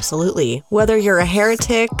 Absolutely. Whether you're a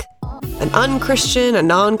heretic, an unchristian, a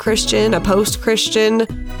non-Christian, a post-Christian,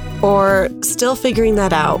 or still figuring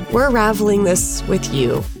that out, we're raveling this with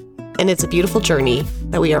you. And it's a beautiful journey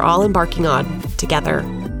that we are all embarking on together.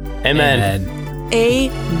 Amen.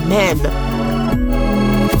 Amen.